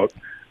talking about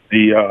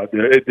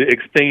the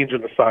exchange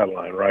on the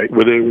sideline, right?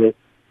 Where they were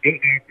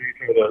getting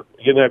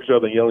at each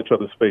other and yelling each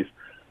other's face.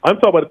 I'm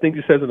talking about the things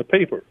he says in the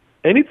paper.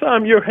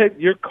 Anytime your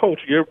coach,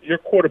 your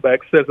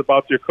quarterback says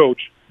about your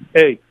coach,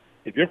 hey,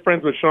 if you're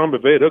friends with Sean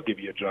McVay, they'll give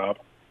you a job.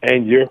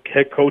 And your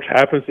head coach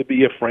happens to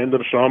be a friend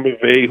of Sean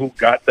McVay who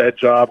got that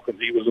job because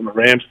he was on the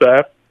Rams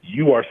staff,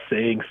 you are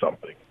saying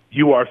something.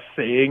 You are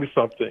saying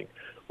something.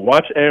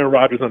 Watch Aaron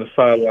Rodgers on the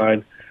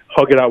sideline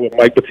hug it out with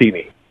Mike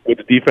Bettini, with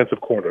the defensive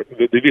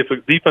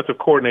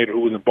coordinator who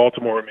was in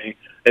Baltimore with me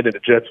and in the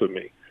Jets with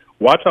me.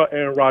 Watch how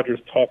Aaron Rodgers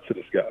talks to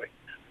this guy.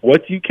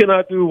 What you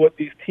cannot do, what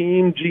these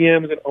team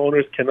GMs and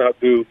owners cannot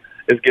do,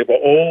 is give an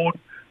old,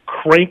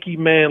 cranky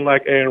man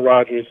like Aaron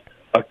Rodgers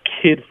a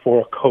kid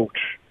for a coach.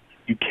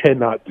 You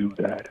cannot do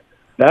that.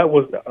 That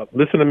was,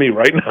 listen to me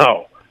right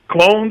now.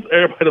 Clones,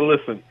 everybody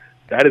listen.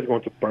 That is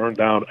going to burn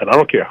down, and I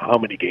don't care how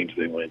many games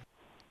they win.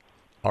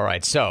 All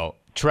right, so,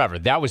 Trevor,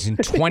 that was in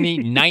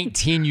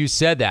 2019 you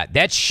said that.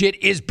 That shit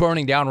is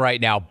burning down right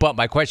now. But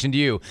my question to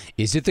you,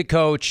 is it the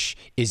coach?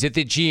 Is it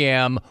the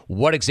GM?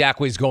 What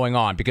exactly is going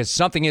on? Because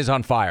something is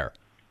on fire.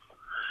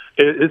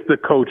 It's the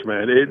coach,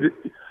 man.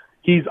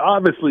 He's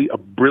obviously a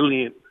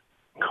brilliant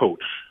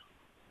coach.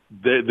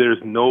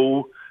 There's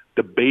no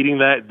debating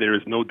that. There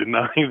is no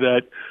denying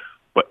that.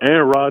 But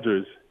Aaron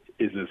Rodgers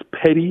is as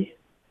petty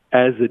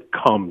as it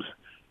comes.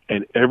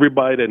 And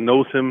everybody that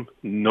knows him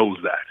knows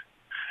that.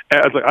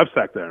 I've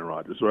sacked Aaron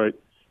Rodgers, right?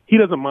 He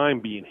doesn't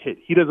mind being hit.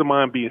 He doesn't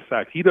mind being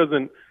sacked. He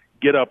doesn't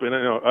get up and,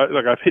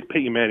 I've hit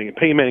Peyton Manning, and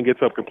Peyton Manning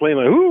gets up complaining,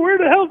 like, where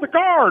the hell's the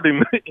guard?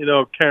 And,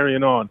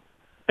 carrying on.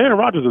 Aaron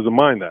Rodgers doesn't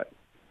mind that.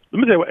 Let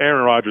me tell you what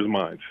Aaron Rodgers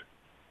minds.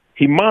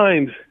 He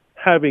minds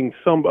having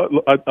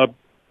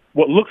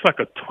what looks like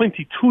a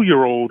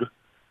 22-year-old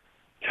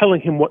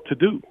telling him what to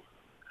do.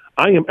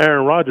 I am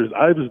Aaron Rodgers.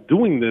 I was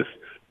doing this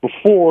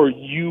before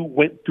you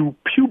went through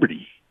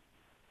puberty.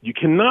 You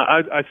cannot.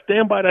 I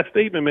stand by that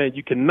statement, man.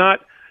 You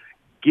cannot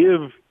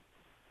give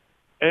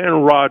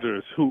Aaron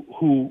Rodgers, who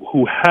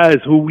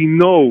we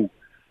know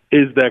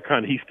is that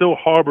kind. He still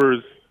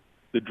harbors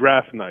the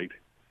draft night.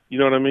 You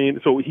know what I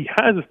mean? So he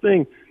has this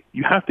thing.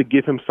 You have to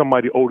give him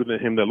somebody older than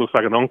him that looks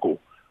like an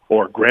uncle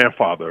or a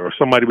grandfather or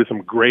somebody with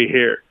some gray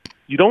hair.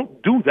 You don't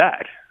do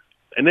that,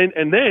 and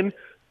then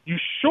you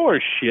sure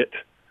as shit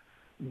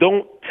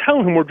don't tell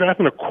him we're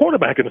drafting a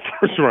quarterback in the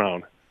first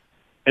round.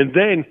 And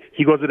then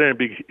he goes in there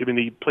and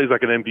he plays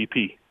like an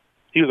MVP.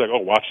 He was like, "Oh,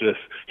 watch this."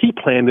 He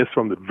planned this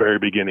from the very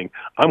beginning.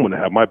 I'm going to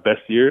have my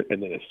best year,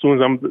 and then as soon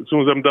as I'm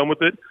done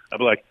with it, I'll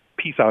be like,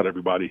 "Peace out,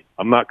 everybody.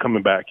 I'm not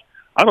coming back."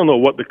 I don't know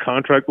what the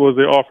contract was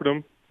they offered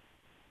him,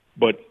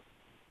 but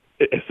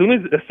as soon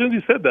as he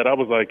said that, I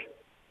was like,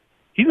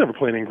 "He's never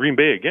playing in Green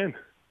Bay again."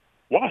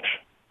 Watch.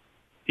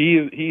 He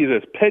is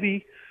as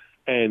petty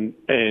and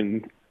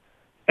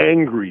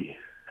angry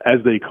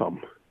as they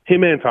come.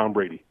 Him and Tom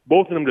Brady.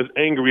 Both of them just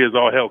angry as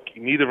all hell.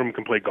 Neither of them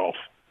can play golf.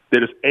 They're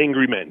just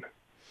angry men.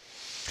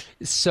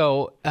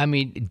 So, I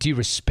mean, do you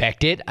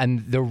respect it?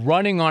 And they're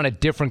running on a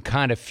different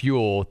kind of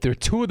fuel. They're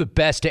two of the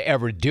best to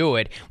ever do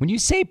it. When you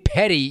say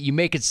petty, you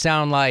make it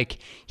sound like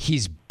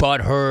he's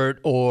butthurt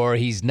or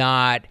he's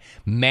not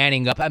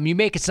manning up. I mean, you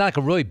make it sound like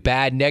a really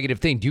bad, negative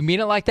thing. Do you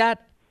mean it like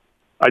that?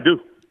 I do.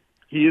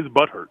 He is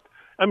butthurt.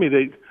 I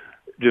mean,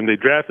 they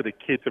drafted a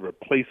kid to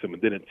replace him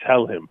and didn't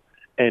tell him.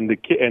 And the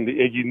kid, and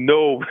you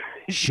know,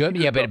 shouldn't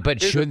they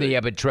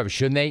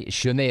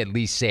at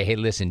least say, "Hey,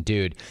 listen,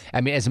 dude"?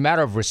 I mean, as a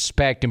matter of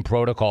respect and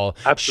protocol,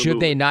 absolutely. Should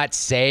they not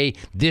say,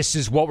 "This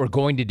is what we're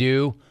going to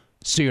do,"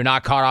 so you're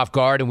not caught off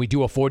guard, and we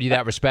do afford you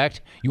that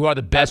respect? You are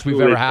the best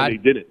absolutely. We've ever had. And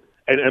they didn't,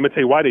 and I'm gonna tell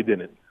you why they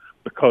didn't.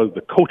 Because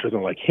the coach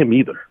doesn't like him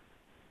either.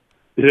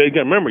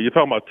 Again, remember, you're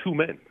talking about two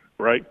men,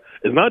 right?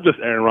 It's not just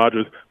Aaron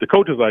Rodgers. The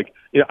coach is like,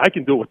 I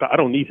can do it without. I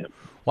don't need him.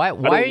 Why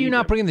are you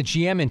not bringing the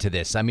GM into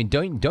this? I mean,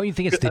 don't you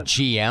think it's the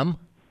GM?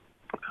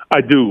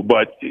 I do,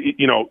 but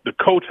the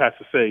coach has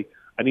to say,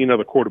 "I need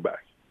another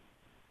quarterback.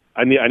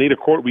 We need a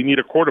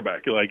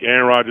quarterback." Like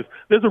Aaron Rodgers.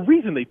 There's a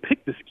reason they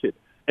picked this kid,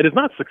 and it's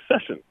not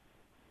succession.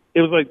 It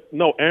was like,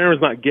 no,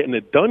 Aaron's not getting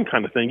it done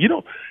kind of thing.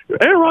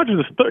 Aaron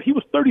Rodgers he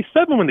was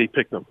 37 when they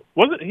picked him.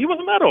 He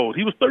wasn't that old.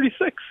 He was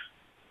 36.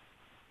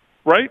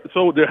 Right?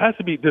 So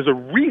there's a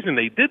reason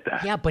they did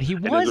that. Yeah, but he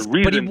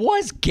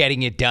was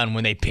getting it done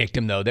when they picked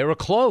him, though. They were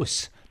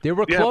close.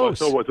 Close.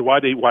 So why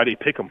they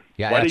pick him?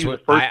 Yeah, that's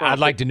what I'd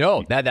like to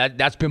know.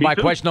 That's been my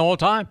question the whole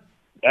time.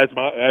 That's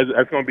going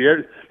to be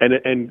it.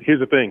 And here's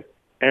the thing.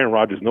 Aaron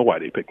Rodgers knows why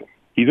they picked him.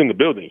 He's in the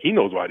building. He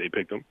knows why they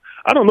picked him.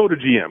 I don't know the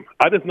GM.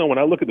 I just know when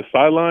I look at the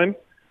sideline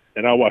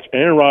and I watch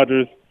Aaron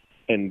Rodgers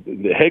and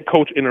the head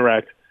coach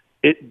interact,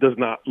 it does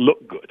not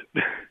look good.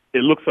 It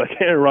looks like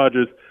Aaron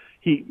Rodgers,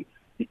 he's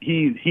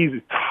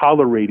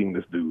tolerating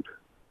this dude.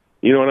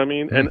 You know what I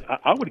mean? Mm-hmm. And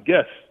I would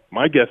guess,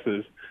 my guess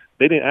is,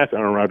 they didn't ask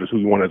Aaron Rodgers who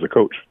he wanted as a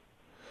coach.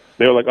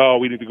 They were like, "Oh,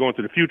 we need to go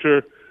into the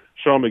future.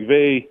 Sean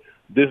McVay,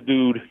 this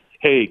dude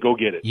hey, go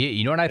get it.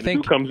 You know what I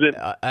think? Who comes in?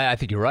 I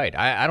think you're right.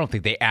 I don't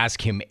think they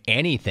ask him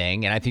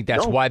anything, and I think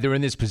that's why they're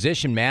in this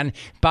position, man.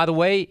 By the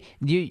way,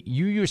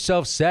 you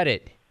yourself said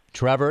it,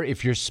 Trevor.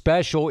 If you're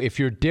special, if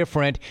you're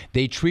different,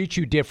 they treat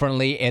you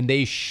differently, and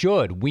they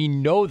should. We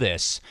know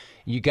this.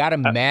 You got to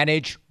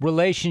manage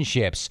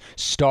relationships.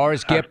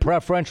 Stars get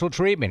preferential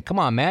treatment. Come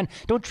on, man.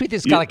 Don't treat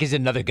this guy like he's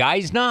another guy.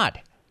 He's not.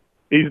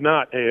 He's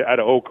not. Hey, I had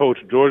an old coach,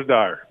 George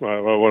Dyer,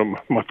 one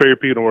of my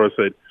favorite people in the world,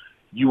 said,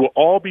 you will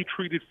all be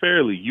treated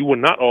fairly. You will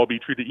not all be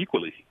treated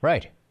equally.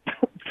 Right.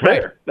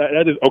 Fair. Right.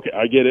 That is okay.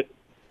 I get it.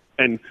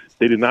 And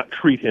they did not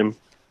treat him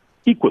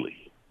equally.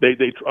 They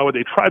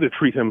try to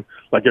treat him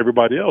like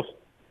everybody else.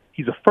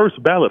 He's a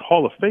first ballot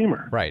Hall of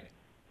Famer. Right.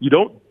 You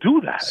don't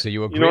do that. So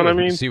you agree? You know what I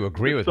mean? So you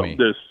agree with me?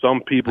 There's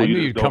some people. I knew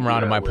you'd come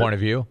around to my point of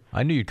view.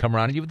 I knew you'd come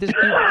around to you with this.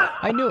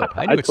 I knew it.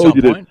 I knew I at told some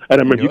you point. This. And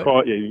I remember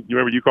you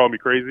remember you called me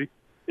crazy.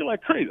 You're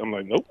like crazy. I'm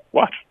like, nope.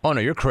 Watch. Oh no,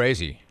 you're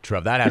crazy,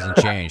 Trev. That hasn't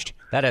changed.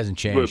 That hasn't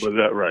changed. But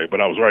that right. But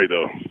I was right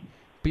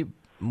though.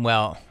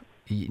 Well,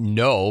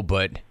 no,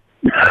 but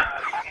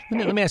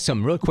let me ask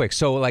something real quick.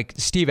 So, like,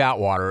 Steve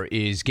Atwater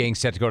is getting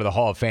set to go to the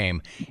Hall of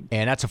Fame,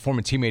 and that's a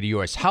former teammate of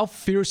yours. How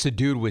fierce a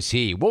dude was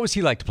he? What was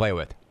he like to play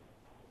with?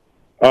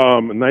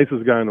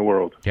 Nicest guy in the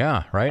world.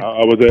 Yeah, right.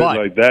 I was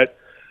like that.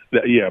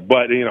 Yeah,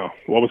 but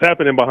what was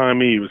happening behind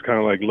me was kind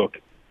of like, look,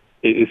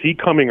 is he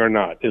coming or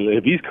not?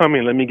 If he's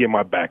coming, let me get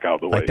my back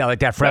out the way. Like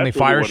that friendly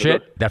fire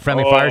shit. That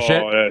friendly fire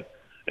shit.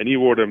 And he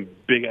wore them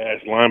big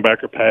ass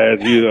linebacker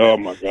pads. Oh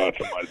my God,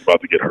 somebody's about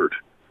to get hurt.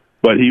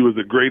 But he was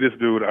the greatest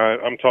dude.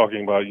 I'm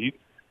talking about.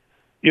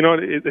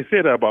 They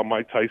say that about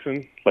Mike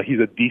Tyson. Like, he's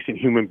a decent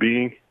human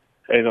being,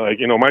 and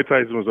Mike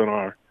Tyson was on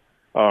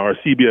our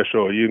CBS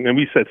show, and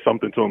we said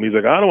something to him. He's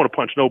like, I don't want to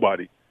punch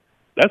nobody.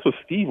 That's what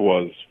Steve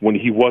was when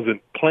he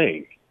wasn't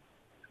playing.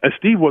 And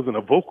Steve wasn't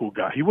a vocal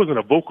guy. He wasn't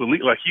a vocal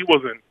lead. Like, he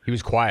wasn't. He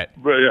was quiet.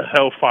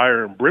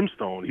 Hellfire and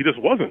brimstone. He just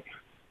wasn't.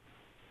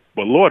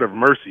 But Lord of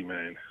mercy,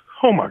 man.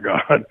 Oh my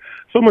God.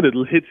 Some of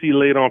the hits he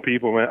laid on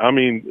people, man. I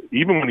mean,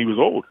 even when he was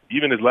old,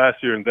 even his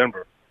last year in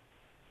Denver,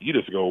 you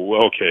just go,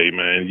 well, okay,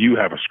 man, you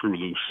have a screw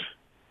loose.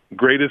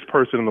 Greatest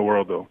person in the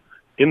world, though.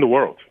 In the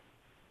world.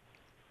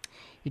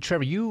 Hey,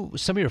 Trevor,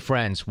 some of your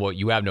friends, well,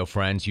 you have no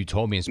friends. You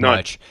told me as None.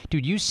 much.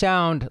 Dude, you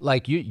sound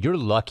like you're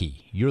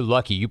lucky. You're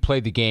lucky. You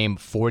played the game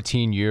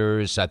 14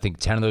 years. I think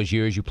 10 of those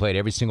years you played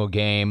every single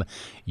game.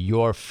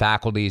 Your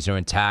faculties are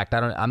intact.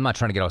 I'm not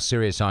trying to get all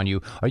serious on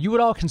you. Are you at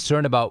all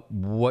concerned about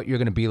what you're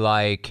going to be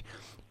like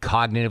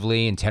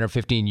cognitively in 10 or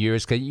 15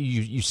 years? Because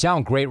you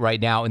sound great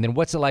right now. And then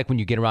what's it like when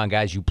you get around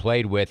guys you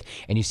played with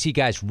and you see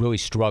guys really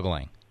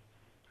struggling?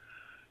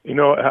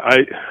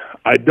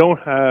 I don't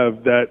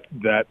have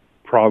that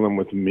problem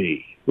with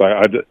me. Like,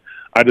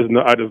 I just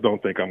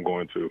don't think I'm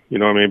going to. You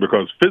know what I mean?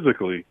 Because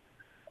physically,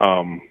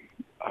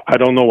 I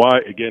don't know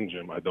why. Again,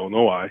 Jim, I don't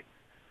know why,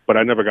 but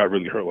I never got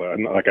really hurt.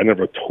 Like, I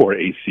never tore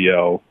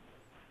ACL.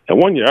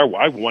 And one year,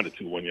 I wanted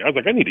to. One year, I was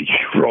like, I need a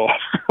year off,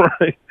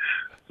 right?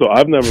 So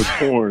I've never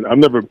torn. I've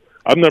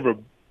never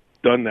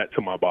done that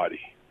to my body.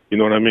 You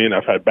know what I mean?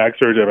 I've had back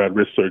surgery. I've had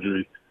wrist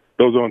surgery.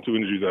 Those are the two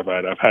injuries I've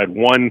had. I've had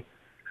one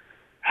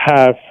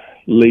half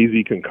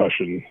lazy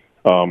concussion.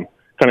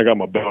 Kind of got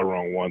my bell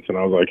wrong once, and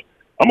I was like,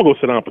 I'm going to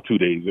go sit down for 2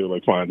 days. They were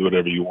like, fine, do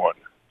whatever you want.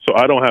 So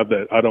I don't have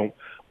that.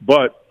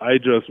 But I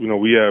just,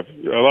 we have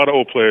a lot of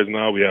old players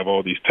now. We have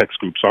all these text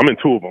groups. So I'm in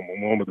two of them.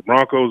 I'm on with the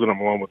Broncos, and I'm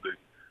on with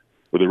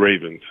the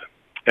Ravens.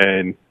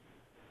 And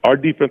our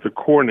defensive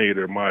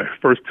coordinator, my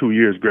first 2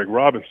 years, Greg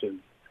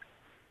Robinson,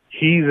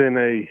 he's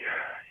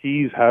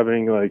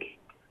having like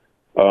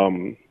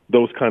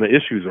those kind of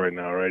issues right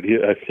now, right?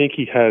 I think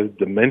he has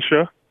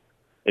dementia,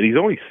 and he's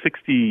only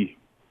 63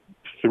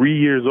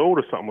 years old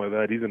or something like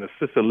that. He's in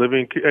assisted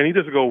living, and you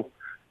just go,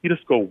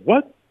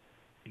 what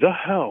the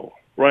hell,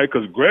 right?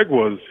 Because Greg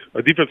was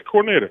a defensive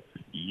coordinator,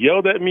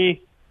 yelled at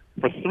me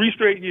for 3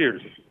 straight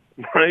years,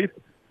 right?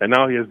 And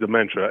now he has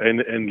dementia,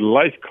 and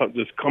life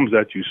just comes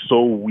at you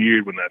so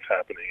weird when that's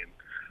happening, and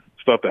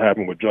stuff that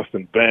happened with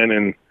Justin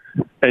Bannon,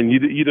 and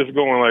you just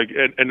going like,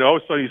 and all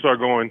of a sudden you start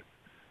going,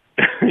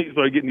 you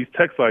start getting these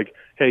texts like,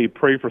 hey,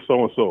 pray for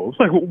so-and-so. It's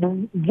like,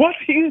 what?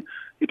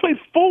 He plays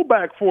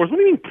fullback for us. What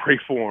do you mean pray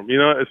for him?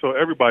 And so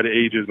everybody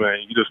ages,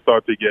 man. You just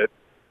start to get,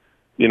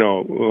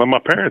 like my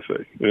parents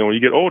say, when you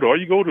get older, when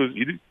you're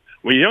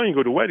young, you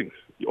go to weddings.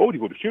 You're old,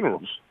 you go to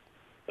funerals.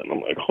 And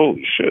I'm like,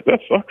 holy shit, that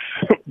sucks.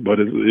 But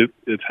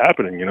it's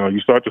happening, you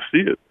start to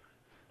see it.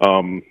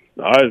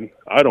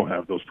 I don't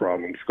have those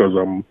problems because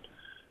I'm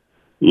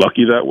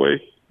lucky that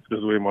way. This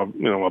is the way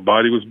my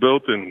body was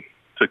built and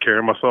took care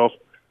of myself.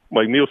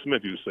 Like Neil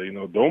Smith used to say,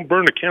 don't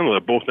burn the candle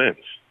at both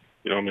ends.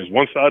 It's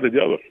one side or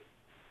the other.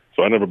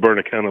 So I never burn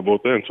a candle at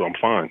both ends, so I'm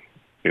fine.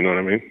 You know what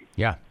I mean?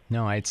 Yeah.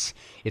 No, it's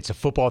a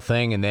football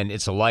thing, and then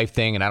it's a life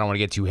thing, and I don't want to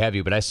get too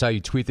heavy, but I saw you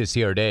tweet this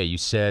the other day. You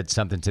said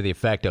something to the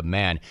effect of,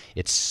 man,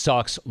 it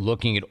sucks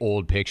looking at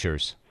old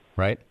pictures,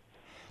 right?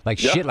 Like,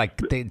 shit, like,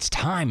 it's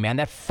time, man.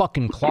 That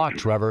fucking clock,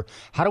 Trevor.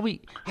 How do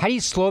you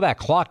slow that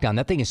clock down?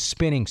 That thing is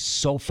spinning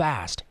so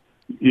fast.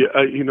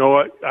 Yeah, you know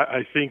what?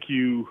 I think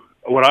you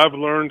what I've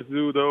learned to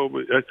do, though,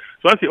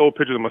 so I see old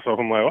pictures of myself.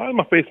 I'm like, why is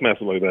my face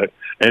mask like that?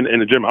 And in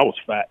the gym, I was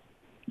fat.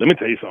 Let me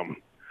tell you something.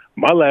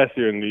 My last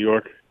year in New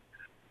York,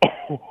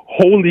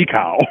 holy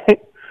cow,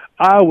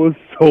 I was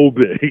so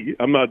big.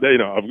 I'm not,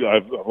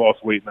 I've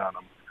lost weight now. And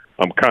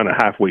I'm kind of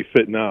halfway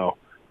fit now.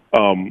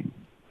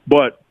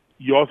 But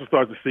you also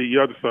start to see, you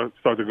have to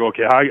start to go,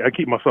 okay, I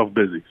keep myself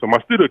busy. So my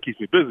studio keeps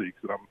me busy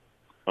because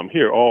I'm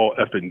here all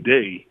effing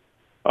day.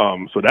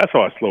 So that's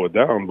how I slow it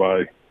down,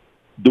 by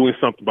doing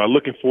something, by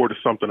looking forward to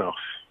something else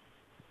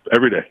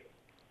every day.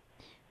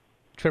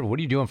 Trevor, what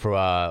are you doing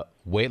for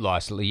weight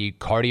loss? You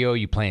cardio?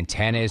 You playing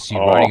tennis? You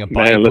riding a bike?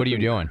 Man, listen, what are you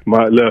doing?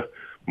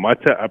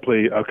 I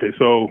play. Okay,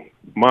 so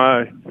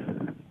my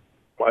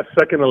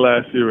second to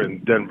last year in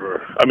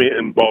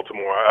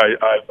Baltimore,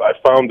 I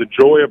found the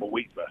joy of a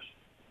weight vest.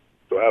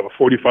 So I have a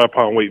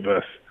 45-pound weight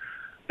vest,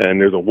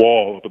 and there's a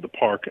wall up at the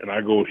park, and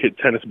I go hit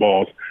tennis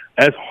balls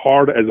as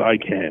hard as I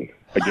can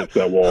against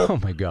that wall. Oh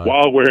my God!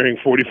 While wearing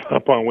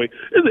 45-pound weight,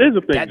 it's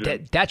a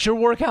thing. That's your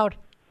workout?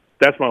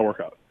 That's my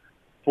workout.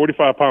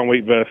 45-pound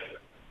weight vest,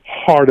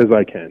 hard as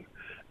I can,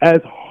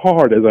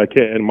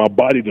 and my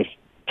body just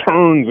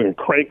turns and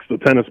cranks the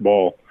tennis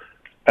ball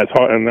as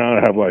hard. And now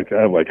I have like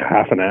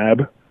half an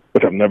ab,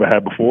 which I've never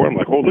had before. I'm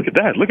like, oh, look at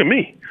that! Look at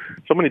me!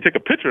 Somebody take a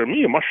picture of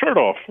me and my shirt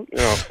off.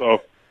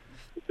 So,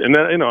 and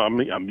then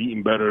I'm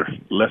eating better,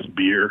 less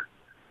beer,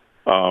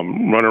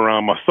 running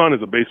around. My son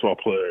is a baseball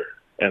player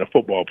and a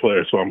football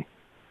player, so I'm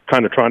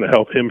kind of trying to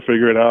help him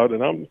figure it out.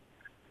 And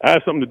I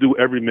have something to do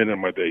every minute of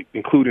my day,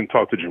 including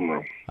talk to Jim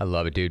Rome. I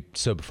love it, dude.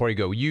 So before you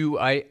go,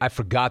 I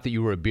forgot that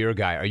you were a beer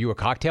guy. Are you a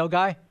cocktail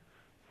guy?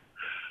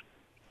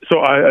 So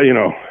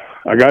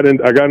I got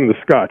into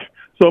Scotch.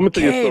 So I'm gonna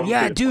tell you something.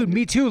 Yeah, dude,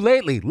 me too.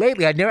 Lately,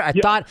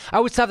 I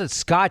always thought that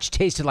Scotch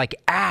tasted like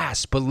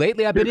ass, but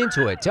lately I've been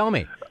into it. Tell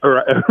me. All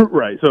right,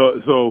 right.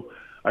 So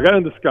I got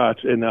into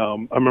Scotch, and I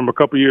remember a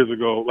couple of years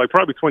ago, like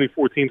probably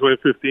 2014,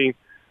 2015.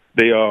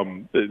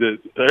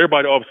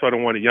 Everybody all of a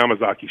sudden wanted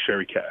Yamazaki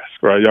sherry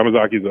cask, right?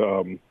 Yamazaki's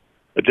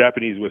a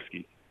Japanese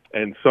whiskey,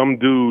 and some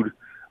dude,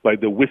 like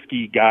the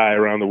whiskey guy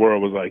around the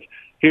world, was like,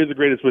 "Here's the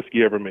greatest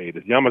whiskey ever made,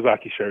 it's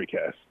Yamazaki sherry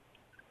cask."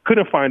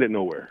 Couldn't find it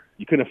nowhere.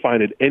 You couldn't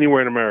find it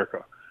anywhere in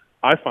America.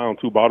 I found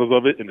 2 bottles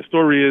of it, and the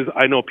story is,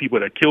 I know people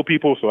that kill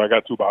people, so I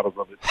got 2 bottles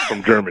of it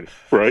from Germany,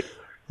 right?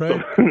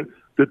 Right. So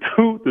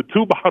the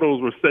two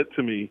bottles were sent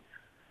to me.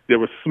 They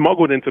were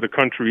smuggled into the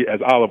country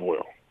as olive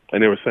oil,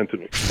 and they were sent to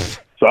me.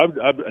 So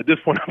at this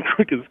point, I'm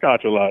drinking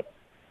Scotch a lot.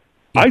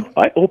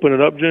 I open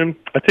it up, Jim.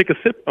 I take a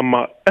sip, and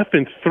my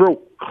effing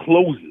throat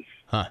closes.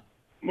 Huh.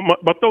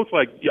 My throat's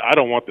like, yeah, I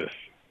don't want this.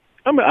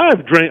 I mean, I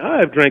have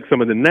drank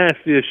some of the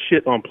nastiest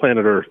shit on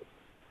planet Earth,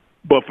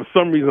 but for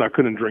some reason I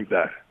couldn't drink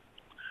that.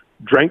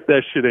 Drank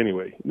that shit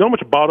anyway. You know how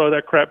much a bottle of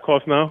that crap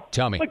costs now?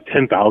 Tell me. Like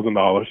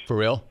 $10,000. For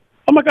real?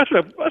 I'm like, I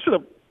should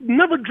have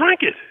never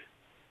drank it.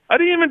 I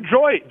didn't even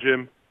enjoy it,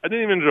 Jim. I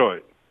didn't even enjoy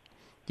it.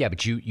 Yeah,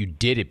 but you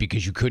did it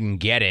because you couldn't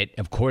get it.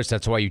 Of course,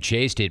 that's why you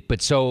chased it.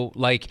 But so,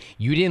 like,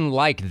 you didn't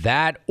like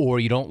that,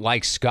 or you don't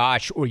like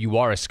Scotch, or you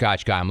are a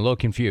Scotch guy. I'm a little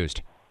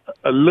confused.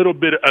 A little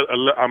bit.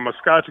 I'm a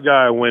Scotch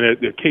guy when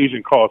the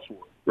occasion calls for it,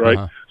 right?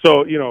 Uh-huh.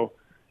 So,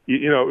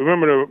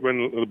 remember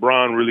when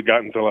LeBron really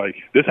got into, like,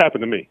 this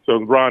happened to me. So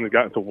LeBron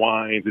got into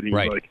wines, and he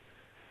was like,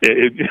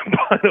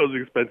 buying those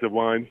expensive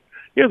wines.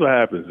 Here's what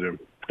happens, Jim.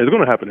 It's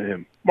going to happen to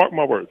him. Mark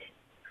my words.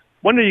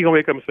 One day you're going to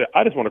wake up and say,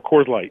 I just want a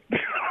Coors Light.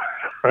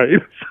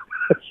 Right?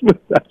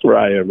 That's where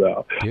I am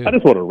now. Dude. I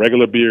just want a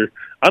regular beer.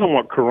 I don't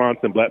want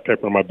Currants and black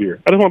pepper in my beer.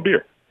 I just want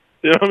beer.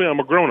 You know what I mean? I'm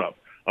a grown-up.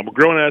 I'm a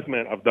grown-ass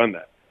man. I've done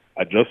that.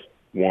 I just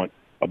want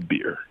a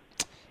beer.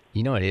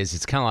 You know what it is?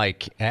 It's kind of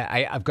like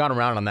I've gone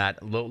around on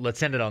that.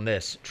 Let's end it on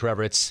this,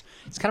 Trevor. It's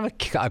kind of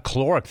a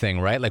caloric thing,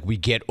 right? Like we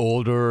get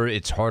older,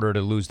 it's harder to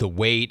lose the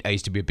weight. I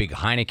used to be a big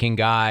Heineken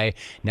guy.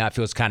 Now it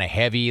feels kind of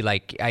heavy.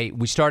 Like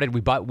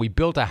we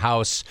built a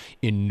house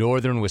in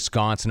northern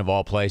Wisconsin of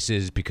all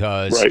places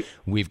because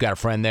we've got a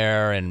friend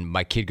there, and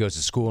my kid goes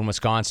to school in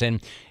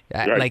Wisconsin.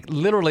 Right. Like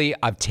literally,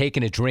 I've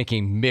taken to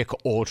drinking Mick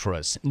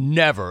Ultras.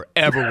 Never,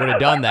 ever would have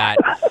done that.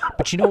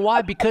 But you know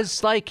why?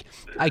 Because like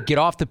I get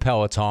off the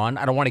Peloton.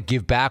 I don't want to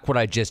give back what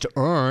I just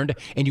earned,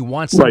 and you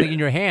want something in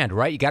your hand,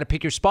 right? You got to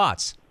pick your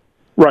spots.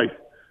 Right.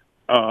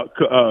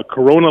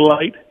 Corona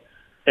Light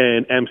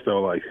and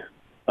Amstel Light.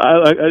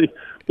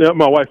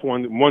 My wife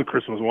one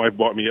Christmas, my wife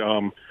bought me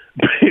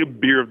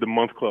Beer of the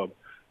Month Club.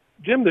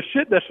 Jim, the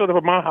shit that showed up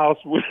at my house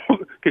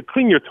could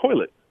clean your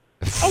toilet.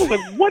 I was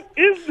like, what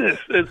is this?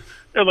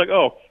 They're like,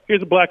 oh,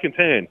 here's a black and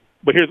tan,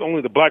 but here's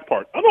only the black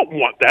part. I don't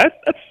want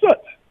that. That's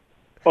such.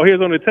 Oh,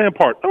 here's only the tan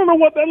part. I don't know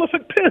what that looks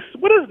like. Piss.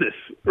 What is this?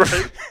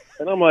 Right?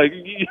 And I'm like,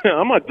 yeah,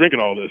 I'm not drinking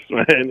all this,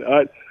 man.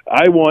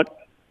 I want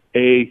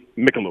a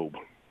Michelob.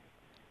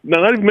 No,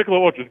 not even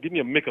Michelob Ultra. Just give me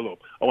a Michelob.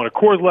 I want a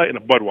Coors Light and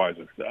a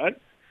Budweiser.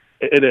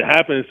 And it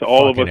happens to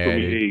all of us when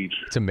we age.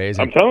 It's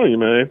amazing. I'm telling you,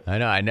 man. I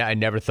know. I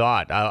never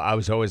thought. I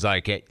was always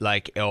like,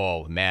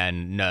 oh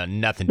man, no,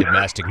 nothing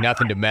domestic,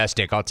 nothing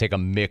domestic. I'll take a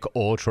Mick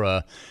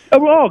Ultra.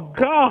 Oh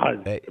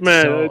God,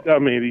 man. I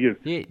mean,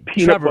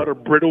 peanut butter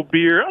brittle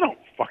beer. I don't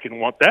fucking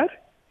want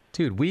that.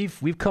 Dude,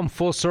 we've come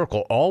full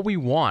circle. All we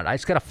want, I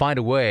just got to find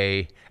a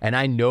way, and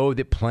I know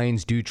that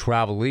planes do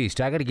travel east.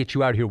 I got to get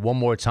you out here one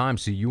more time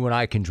so you and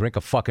I can drink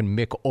a fucking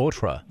Mick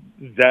Ultra.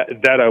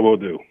 That I will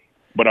do.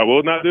 What I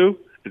will not do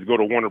is go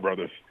to Warner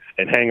Brothers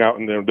and hang out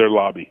in their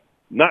lobby.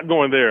 Not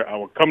going there. I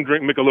will come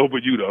drink Michelob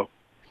with you, though.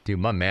 Dude,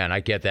 my man,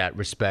 I get that.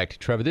 Respect.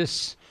 Trevor,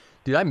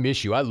 dude, I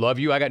miss you. I love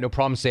you. I got no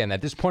problem saying that.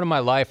 At this point in my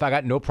life, I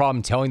got no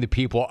problem telling the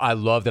people I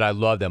love that I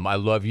love them. I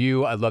love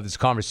you. I love this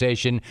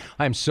conversation.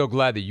 I am so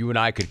glad that you and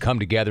I could come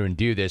together and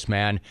do this,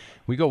 man.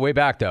 We go way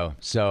back, though,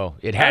 so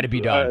it had to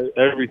be done.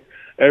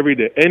 Every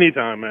day,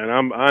 anytime, man.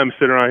 I'm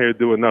sitting around here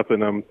doing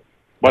nothing. I'm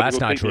about to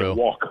go take a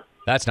walk.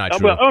 That's not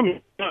true.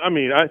 I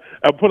mean,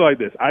 I put it like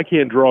this. I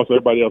can't draw, so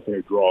everybody else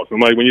can draw. So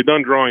I'm like, when you're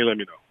done drawing, let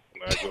me know.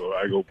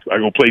 I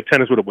go play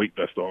tennis with a weight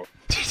vest on.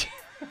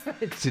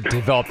 To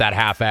develop that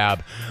half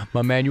ab.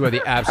 My man, you are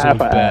the absolute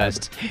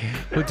best.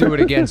 We'll do it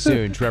again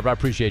soon, Trevor. I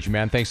appreciate you,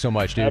 man. Thanks so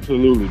much, dude.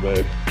 Absolutely,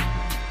 man.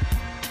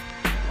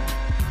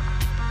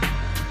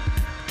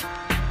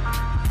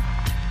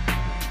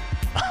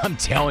 I'm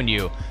telling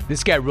you,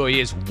 this guy really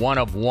is one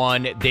of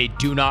one. They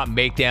do not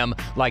make them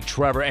like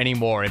Trevor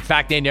anymore. In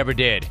fact, they never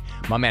did.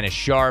 My man is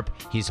sharp,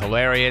 he's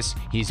hilarious,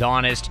 he's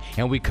honest,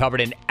 and we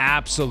covered an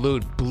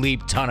absolute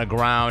bleep ton of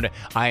ground.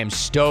 I am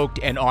stoked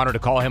and honored to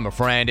call him a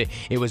friend.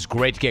 It was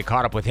great to get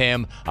caught up with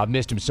him. I've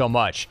missed him so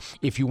much.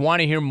 If you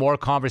want to hear more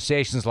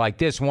conversations like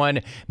this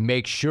one,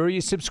 make sure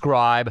you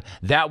subscribe.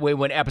 That way,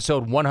 when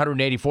episode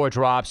 184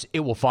 drops, it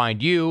will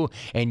find you,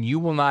 and you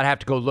will not have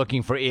to go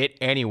looking for it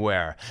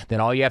anywhere. Then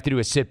all you have to do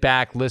is sit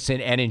back,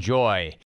 listen, and enjoy.